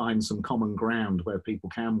 maybe find some common ground where people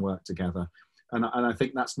can work together. And I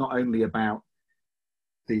think that's not only about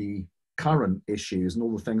the current issues and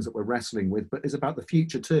all the things that we're wrestling with, but is about the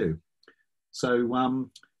future too. So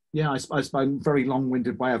yeah, I suppose a very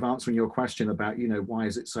long-winded way of answering your question about, you know, why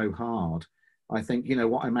is it so hard? I think, you know,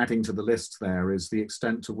 what I'm adding to the list there is the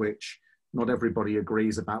extent to which not everybody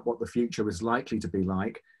agrees about what the future is likely to be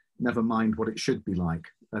like, never mind what it should be like.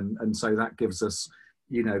 And so that gives us,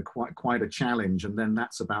 you know, quite a challenge. And then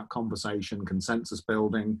that's about conversation, consensus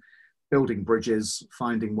building bridges,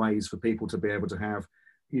 finding ways for people to be able to have,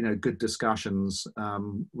 you know, good discussions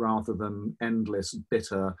rather than endless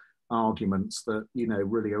bitter arguments that, you know,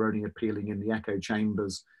 really are only appealing in the echo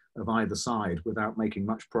chambers of either side without making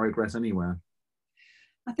much progress anywhere.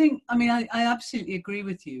 I think, I mean, I absolutely agree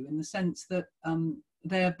with you in the sense that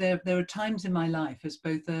there are times in my life as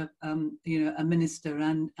both a you know, a minister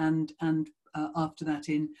and after that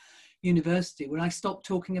in university where I stopped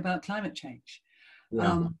talking about climate change.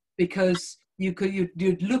 Yeah. Because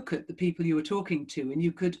you'd look at the people you were talking to and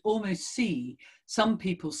you could almost see some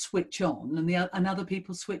people switch on and other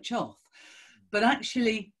people switch off. But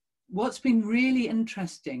actually, what's been really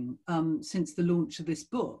interesting since the launch of this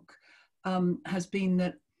book has been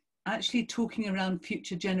that actually talking around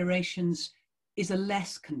future generations is a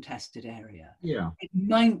less contested area. Yeah, it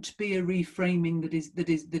might be a reframing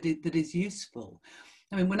that is useful.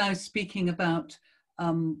 I mean, when I was speaking about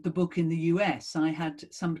the book in the US, I had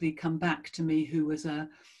somebody come back to me who was a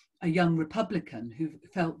young Republican who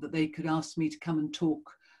felt that they could ask me to come and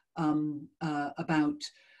talk about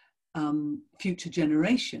future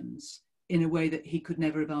generations in a way that he could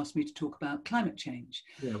never have asked me to talk about climate change.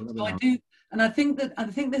 Yeah, well, so I do, and I think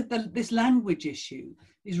that this language issue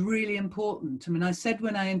is really important. I mean, I said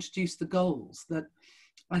when I introduced the goals that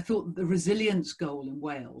I thought that the resilience goal in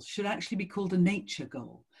Wales should actually be called a nature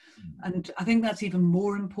goal. And I think that's even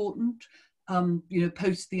more important, you know,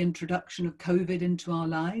 post the introduction of COVID into our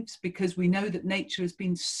lives, because we know that nature has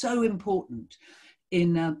been so important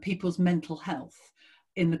in people's mental health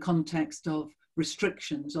in the context of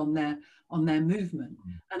restrictions on their movement.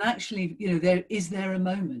 And actually, you know, is there a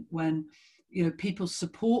moment when, you know, people's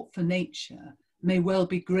support for nature may well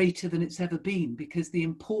be greater than it's ever been, because the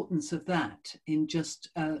importance of that in just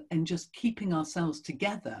keeping ourselves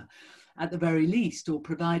together at the very least, or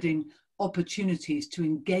providing opportunities to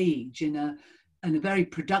engage in a very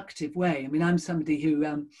productive way. I mean, I'm somebody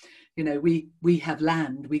who, you know, we have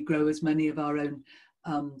land, we grow as many of our own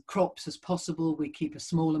crops as possible. We keep a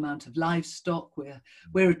small amount of livestock.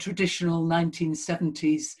 We're a traditional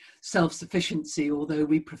 1970s self-sufficiency, although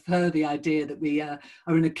we prefer the idea that we are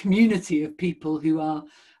in a community of people who are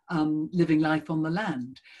living life on the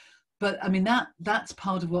land. But I mean, that's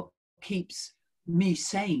part of what keeps me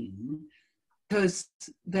sane, because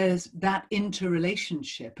there's that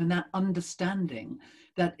interrelationship and that understanding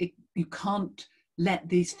that you can't let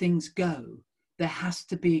these things go. There has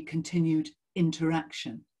to be continued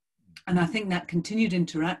interaction. And I think that continued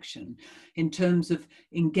interaction in terms of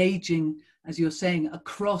engaging, as you're saying,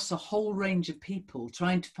 across a whole range of people,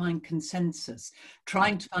 trying to find consensus,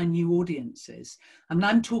 trying to find new audiences. I mean,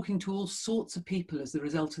 I'm talking to all sorts of people as the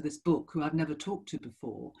result of this book who I've never talked to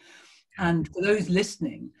before. And for those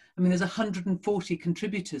listening, I mean, there's 140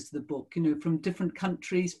 contributors to the book, you know, from different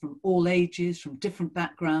countries, from all ages, from different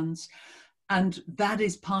backgrounds. And that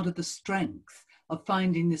is part of the strength of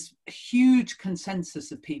finding this huge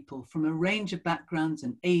consensus of people from a range of backgrounds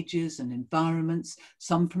and ages and environments,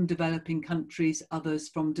 some from developing countries, others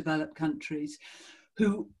from developed countries,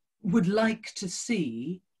 who would like to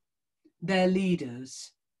see their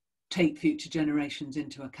leaders take future generations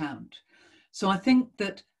into account. So I think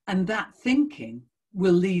that, and that thinking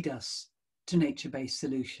will lead us to nature-based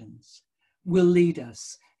solutions, will lead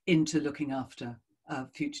us into looking after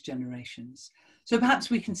future generations. So perhaps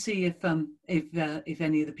we can see if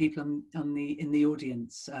any of the people in the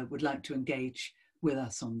audience would like to engage with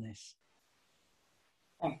us on this.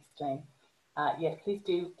 Thanks, Jane. Yes, please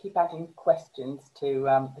do keep adding questions to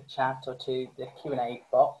the chat or to the Q&A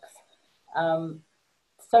box.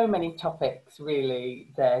 So many topics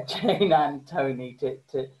really there, Jane and Tony,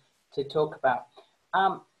 to talk about.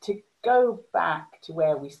 To go back to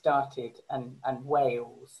where we started and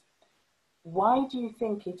Wales, why do you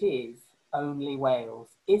think it is only Wales?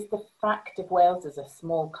 Is the fact of Wales as a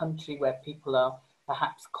small country where people are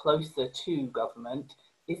perhaps closer to government,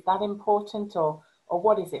 is that important, or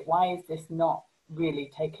what is it? Why is this not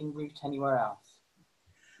really taking root anywhere else?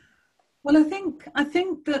 Well, I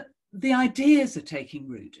think that the ideas are taking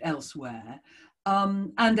root elsewhere.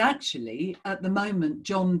 And actually, at the moment,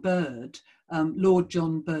 John Bird, Lord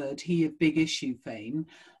John Bird, he of Big Issue fame,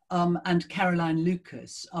 and Caroline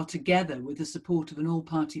Lucas are together with the support of an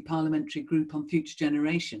all-party parliamentary group on future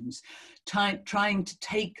generations, trying to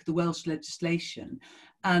take the Welsh legislation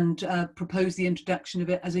and propose the introduction of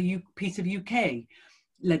it as a piece of UK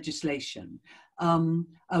legislation,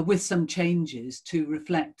 with some changes to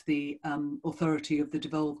reflect the authority of the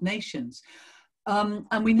devolved nations.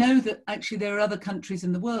 And we know that actually there are other countries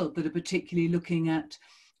in the world that are particularly looking at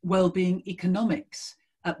well-being economics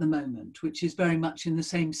at the moment, which is very much in the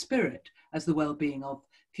same spirit as the well-being of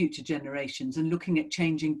future generations, and looking at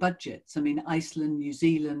changing budgets. I mean, Iceland, New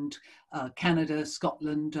Zealand, Canada,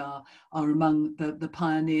 Scotland are among the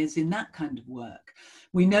pioneers in that kind of work.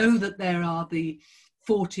 We know that there are the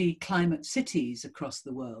 40 climate cities across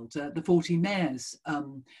the world, the 40 mayors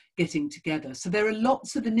getting together. So there are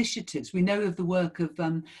lots of initiatives. We know of the work of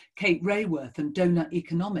Kate Raworth and Donut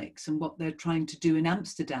Economics and what they're trying to do in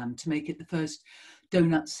Amsterdam to make it the first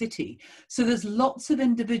donut city. So there's lots of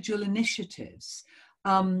individual initiatives.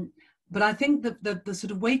 But I think that the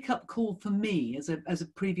sort of wake-up call for me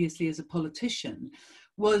previously as a politician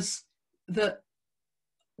was that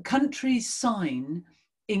countries sign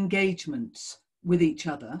engagements with each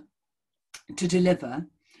other to deliver,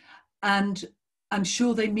 and I'm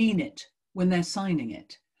sure they mean it when they're signing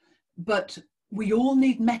it, but we all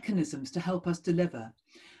need mechanisms to help us deliver.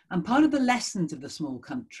 And part of the lessons of the small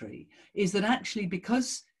country is that actually,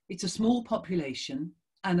 because it's a small population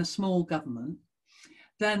and a small government,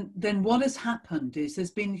 then what has happened is there's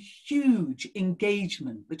been huge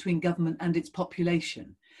engagement between government and its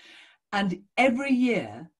population. And every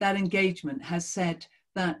year that engagement has said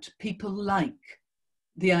that people like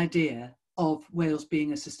the idea of Wales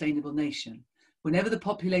being a sustainable nation. Whenever the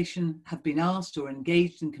population have been asked or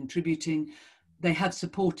engaged in contributing, they have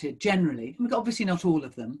supported generally, obviously not all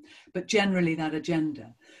of them, but generally that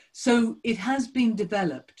agenda. So it has been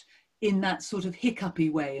developed in that sort of hiccupy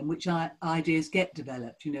way in which our ideas get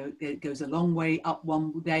developed. You know, it goes a long way up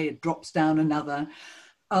one day, it drops down another,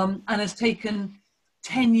 and has taken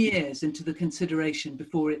 10 years into the consideration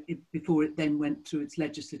before it then went through its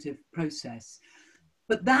legislative process.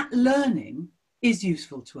 But that learning is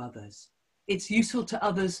useful to others. It's useful to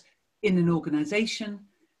others in an organisation.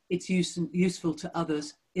 It's useful to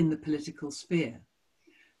others in the political sphere,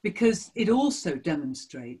 because it also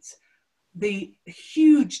demonstrates the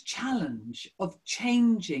huge challenge of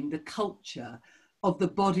changing the culture of the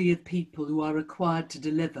body of people who are required to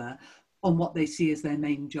deliver on what they see as their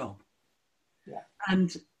main job. Yeah.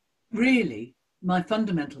 And really, my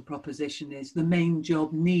fundamental proposition is the main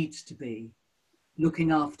job needs to be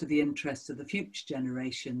looking after the interests of the future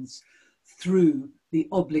generations through the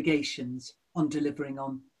obligations on delivering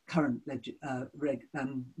on current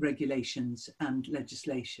regulations and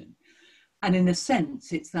legislation. And in a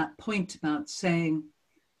sense, it's that point about saying,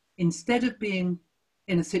 instead of being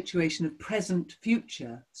in a situation of present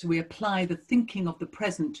future, so we apply the thinking of the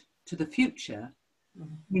present to the future,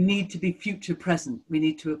 we need to be future present. We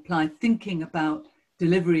need to apply thinking about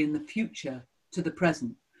delivery in the future to the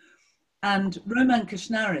present. And Roman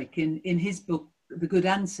Krishnarik, in his book, The Good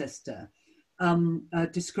Ancestor,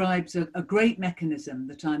 describes a great mechanism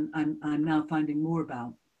that I'm now finding more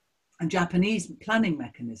about, a Japanese planning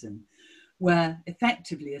mechanism, where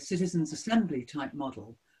effectively a citizens' assembly type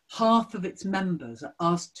model, half of its members are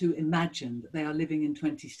asked to imagine that they are living in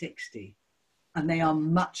 2060, and they are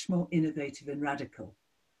much more innovative and radical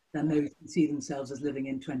than those who see themselves as living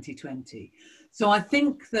in 2020. So I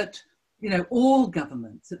think that, you know, all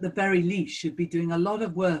governments at the very least should be doing a lot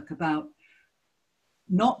of work about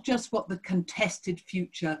not just what the contested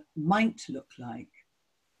future might look like,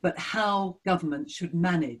 but how governments should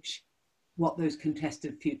manage what those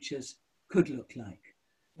contested futures could look like.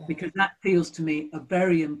 Yeah. Because that feels to me a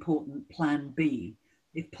very important plan B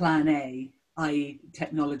if plan A, i.e.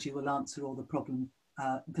 technology will answer all the problem,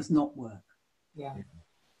 does not work. Yeah,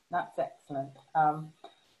 that's excellent.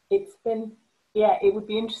 It's been, yeah, it would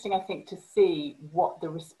be interesting, I think, to see what the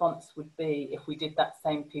response would be if we did that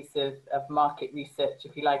same piece of market research,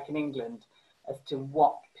 if you like, in England, as to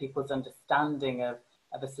what people's understanding of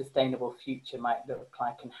a sustainable future might look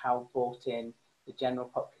like and how bought in the general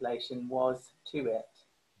population was to it.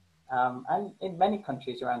 And in many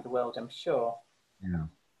countries around the world, I'm sure. Yeah.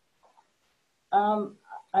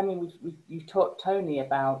 I mean, you've talked, Tony,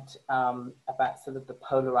 about sort of the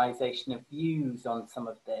polarization of views on some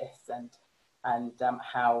of this, and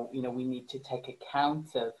how, you know, we need to take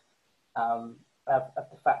account of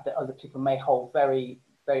the fact that other people may hold very,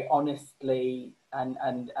 very honestly and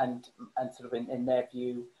sort of in their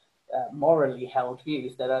view morally held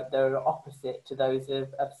views that are opposite to those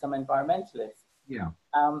of some environmentalists. Yeah.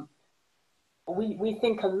 We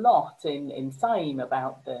think a lot in SAIM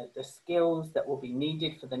about the skills that will be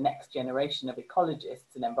needed for the next generation of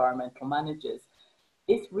ecologists and environmental managers.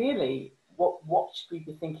 It's really what should we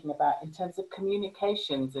be thinking about in terms of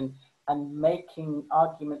communications and making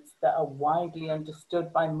arguments that are widely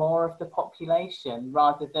understood by more of the population,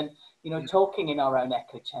 rather than, you know, talking in our own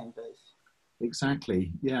echo chambers.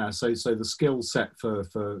 Exactly. Yeah. So the skill set for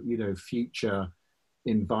you know, future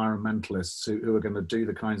environmentalists who are going to do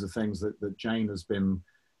the kinds of things that Jane has been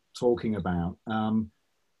talking about.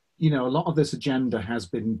 You know, a lot of this agenda has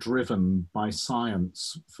been driven by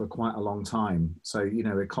science for quite a long time. So, you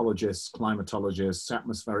know, ecologists, climatologists,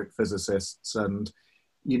 atmospheric physicists, and,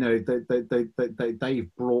 you know,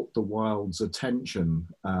 they've brought the world's attention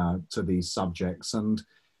to these subjects. And,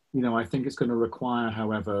 you know, I think it's going to require,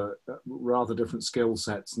 however, rather different skill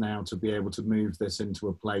sets now to be able to move this into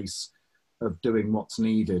a place of doing what's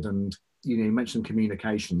needed. And, you know, you mentioned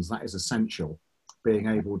communications, that is essential, being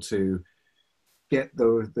able to get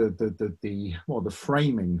the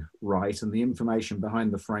framing right and the information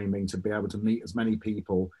behind the framing to be able to meet as many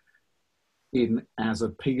people in as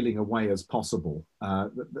appealing a way as possible.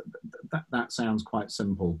 That sounds quite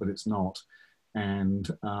simple, but it's not. And,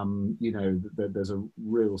 you know, there's a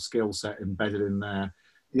real skill set embedded in there.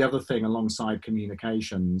 The other thing alongside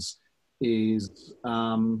communications is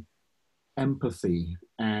empathy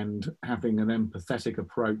and having an empathetic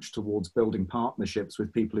approach towards building partnerships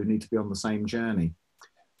with people who need to be on the same journey.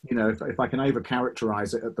 You know, if I can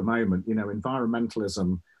over-characterize it at the moment, you know,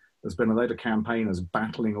 environmentalism, there's been a load of campaigners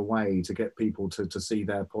battling away to get people to see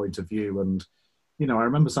their point of view. And, you know, I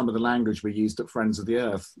remember some of the language we used at Friends of the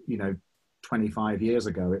Earth, you know, 25 years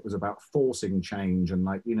ago. It was about forcing change and,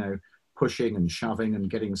 like, you know, pushing and shoving and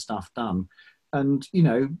getting stuff done. And, you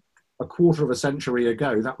know, a quarter of a century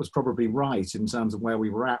ago, that was probably right in terms of where we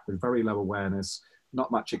were at, with very low awareness, not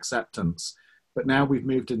much acceptance. But now we've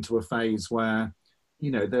moved into a phase where, you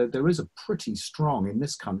know, there is a pretty strong, in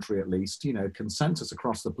this country at least, you know, consensus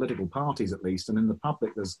across the political parties at least, and in the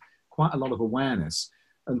public, there's quite a lot of awareness.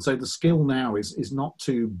 And so the skill now is not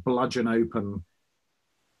to bludgeon open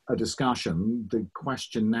a discussion. The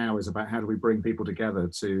question now is about how do we bring people together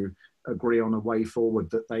to agree on a way forward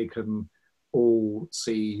that they can all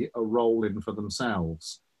see a role in for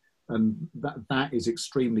themselves. And that is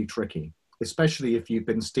extremely tricky, especially if you've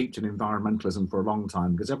been steeped in environmentalism for a long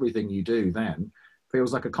time, because everything you do then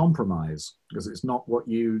feels like a compromise, because it's not what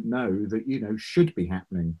you know that you know should be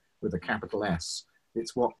happening with a capital S.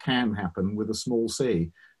 It's what can happen with a small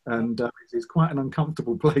c. And it's quite an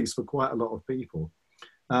uncomfortable place for quite a lot of people.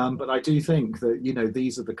 But I do think that, you know,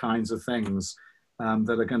 these are the kinds of things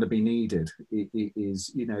that are going to be needed. It is,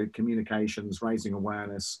 you know, communications, raising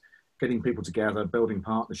awareness, getting people together, building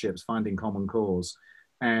partnerships, finding common cause.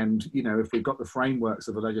 And, you know, if we've got the frameworks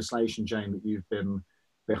of the legislation, Jane, that you've been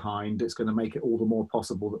behind, it's going to make it all the more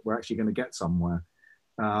possible that we're actually going to get somewhere.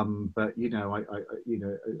 But, you know, you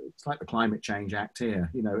know, it's like the Climate Change Act here.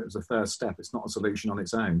 You know, it was a first step. It's not a solution on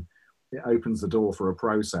its own. It opens the door for a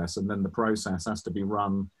process, and then the process has to be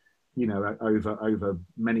run, you know, over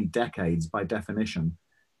many decades by definition.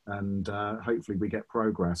 And hopefully we get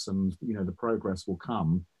progress, and, you know, the progress will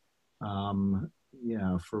come,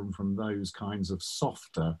 yeah, from those kinds of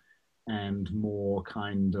softer and more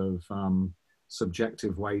kind of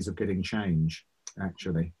subjective ways of getting change,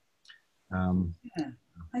 actually. Yeah.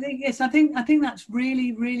 I think, yes, I think that's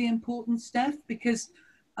really, really important, Steph, because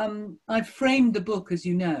I've framed the book, as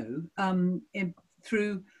you know,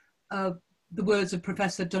 through the words of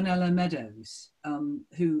Professor Donella Meadows,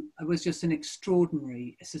 who was just an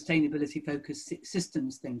extraordinary sustainability-focused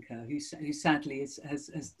systems thinker who sadly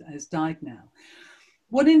has died now.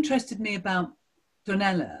 What interested me about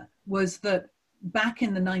Donella was that back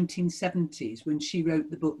in the 1970s, when she wrote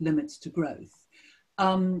the book Limits to Growth,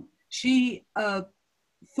 she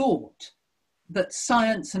thought that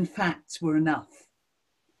science and facts were enough,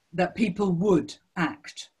 that people would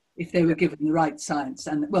act if they were given the right science.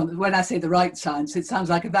 And well, when I say the right science, it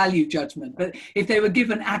sounds like a value judgment, but if they were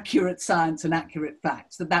given accurate science and accurate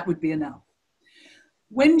facts, that would be enough.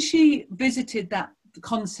 When she visited that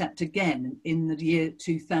concept again in the year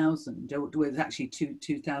 2000, or it was actually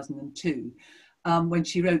 2002, when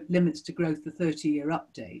she wrote Limits to Growth, the 30-year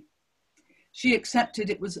update, she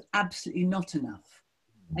accepted it was absolutely not enough.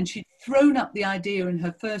 And she'd thrown up the idea in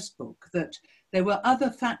her first book that there were other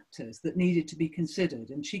factors that needed to be considered,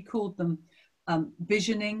 and she called them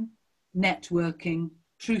visioning, networking,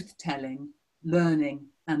 truth-telling, learning,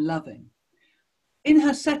 and loving. In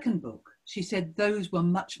her second book, she said those were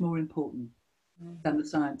much more important than the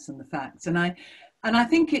science and the facts. And I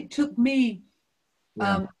think it took me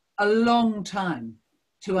a long time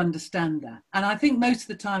to understand that. And I think most of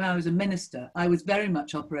the time I was a minister, I was very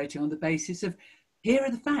much operating on the basis of, here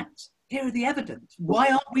are the facts, here are the evidence. Why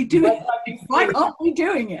aren't we doing it? Why aren't we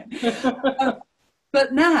doing it?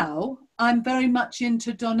 But now I'm very much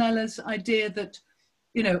into Donella's idea that,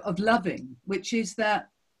 you know, of loving, which is that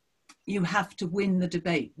you have to win the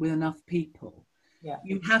debate with enough people. Yeah.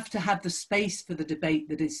 You have to have the space for the debate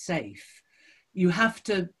that is safe. You have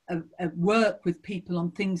to work with people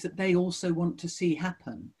on things that they also want to see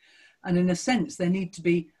happen. And in a sense, there need to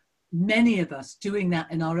be many of us doing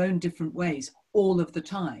that in our own different ways all of the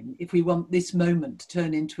time if we want this moment to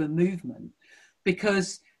turn into a movement,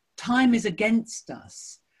 because time is against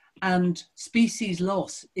us and species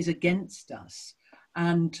loss is against us,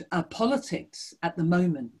 and politics at the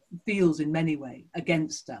moment feels in many ways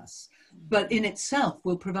against us, but in itself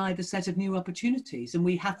will provide a set of new opportunities, and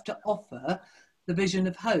we have to offer the vision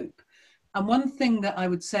of hope. And one thing that I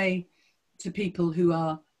would say to people who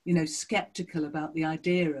are, you know, skeptical about the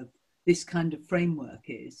idea of this kind of framework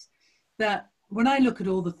is that when I look at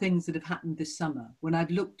all the things that have happened this summer, when I've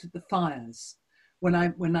looked at the fires, when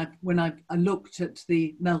I looked at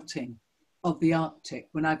the melting of the Arctic,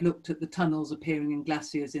 when I've looked at the tunnels appearing in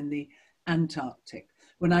glaciers in the Antarctic,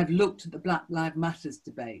 when I've looked at the Black Lives Matter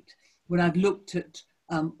debate, when I've looked at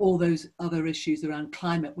all those other issues around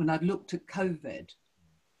climate, when I've looked at COVID,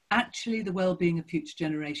 actually the Wellbeing of Future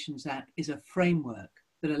Generations Act is a framework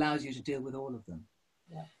that allows you to deal with all of them.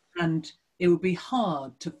 Yeah. And it would be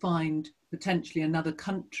hard to find potentially another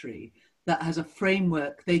country that has a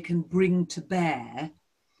framework they can bring to bear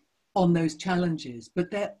on those challenges, but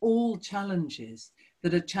they're all challenges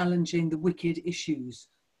that are challenging the wicked issues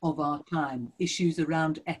of our time, issues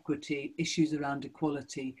around equity, issues around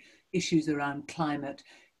equality, issues around climate,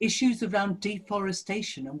 issues around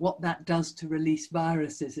deforestation and what that does to release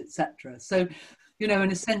viruses, etc. So, you know,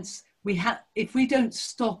 in a sense, if we don't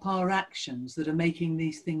stop our actions that are making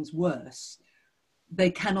these things worse, they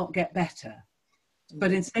cannot get better.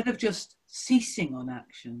 But instead of just ceasing on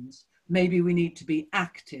actions, maybe we need to be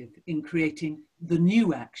active in creating the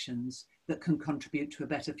new actions that can contribute to a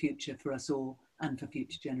better future for us all and for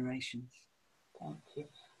future generations. Thank you.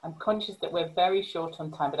 I'm conscious that we're very short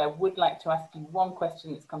on time, but I would like to ask you one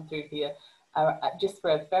question that's come through here, just for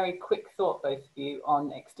a very quick thought, both of you,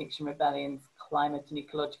 on Extinction Rebellion's Climate and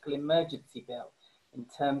Ecological Emergency Bill, in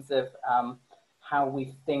terms of how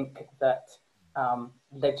we think that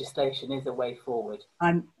legislation is a way forward.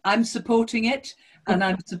 I'm supporting it, and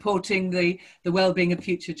I'm supporting the Wellbeing of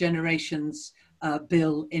Future Generations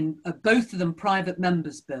bill, in both of them private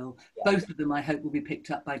members bill. Yeah. Both of them I hope will be picked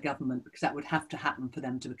up by government, because that would have to happen for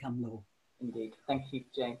them to become law. Indeed. Thank you,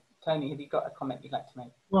 Jane. Tony, have you got a comment you'd like to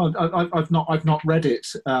make? Well, I've not read it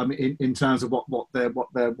in terms of what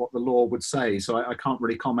the law would say, so I can't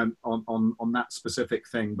really comment on that specific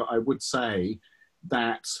thing. But I would say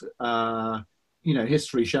that you know,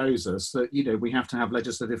 history shows us that, you know, we have to have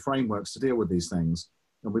legislative frameworks to deal with these things.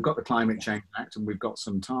 And we've got the Climate Change Act, and we've got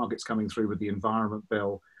some targets coming through with the Environment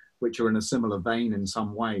Bill, which are in a similar vein in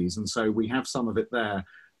some ways. And so we have some of it there.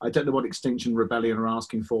 I don't know what Extinction Rebellion are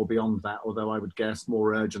asking for beyond that, although I would guess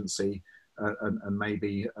more urgency and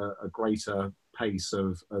maybe a greater pace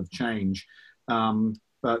of change.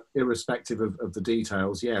 But irrespective of the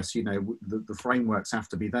details, yes, you know, the frameworks have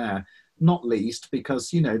to be there, not least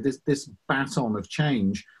because, you know, this baton of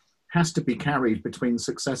change has to be carried between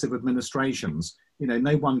successive administrations. You know,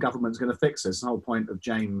 no one government's going to fix this. The whole point of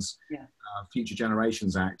Jane's Future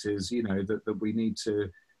Generations Act is, you know, that we need to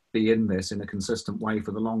be in this in a consistent way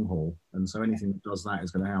for the long haul. And so anything that does that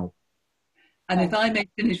is going to help. And if I may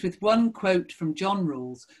finish with one quote from John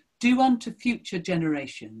Rawls: "Do unto future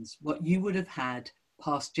generations what you would have had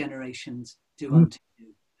past generations do unto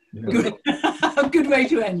you." Yeah. Good. A good way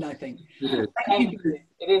to end, I think. Thank you.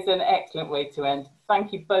 It is an excellent way to end.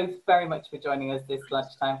 Thank you both very much for joining us this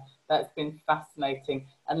lunchtime. That's been fascinating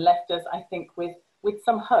and left us, I think, with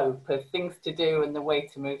some hope of things to do and the way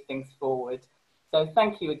to move things forward. So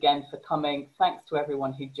thank you again for coming. Thanks to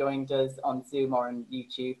everyone who joined us on Zoom or on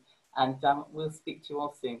YouTube. And we'll speak to you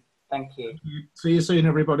all soon. Thank you. See you soon,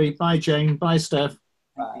 everybody. Bye, Jane. Bye, Steph.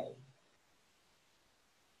 Bye.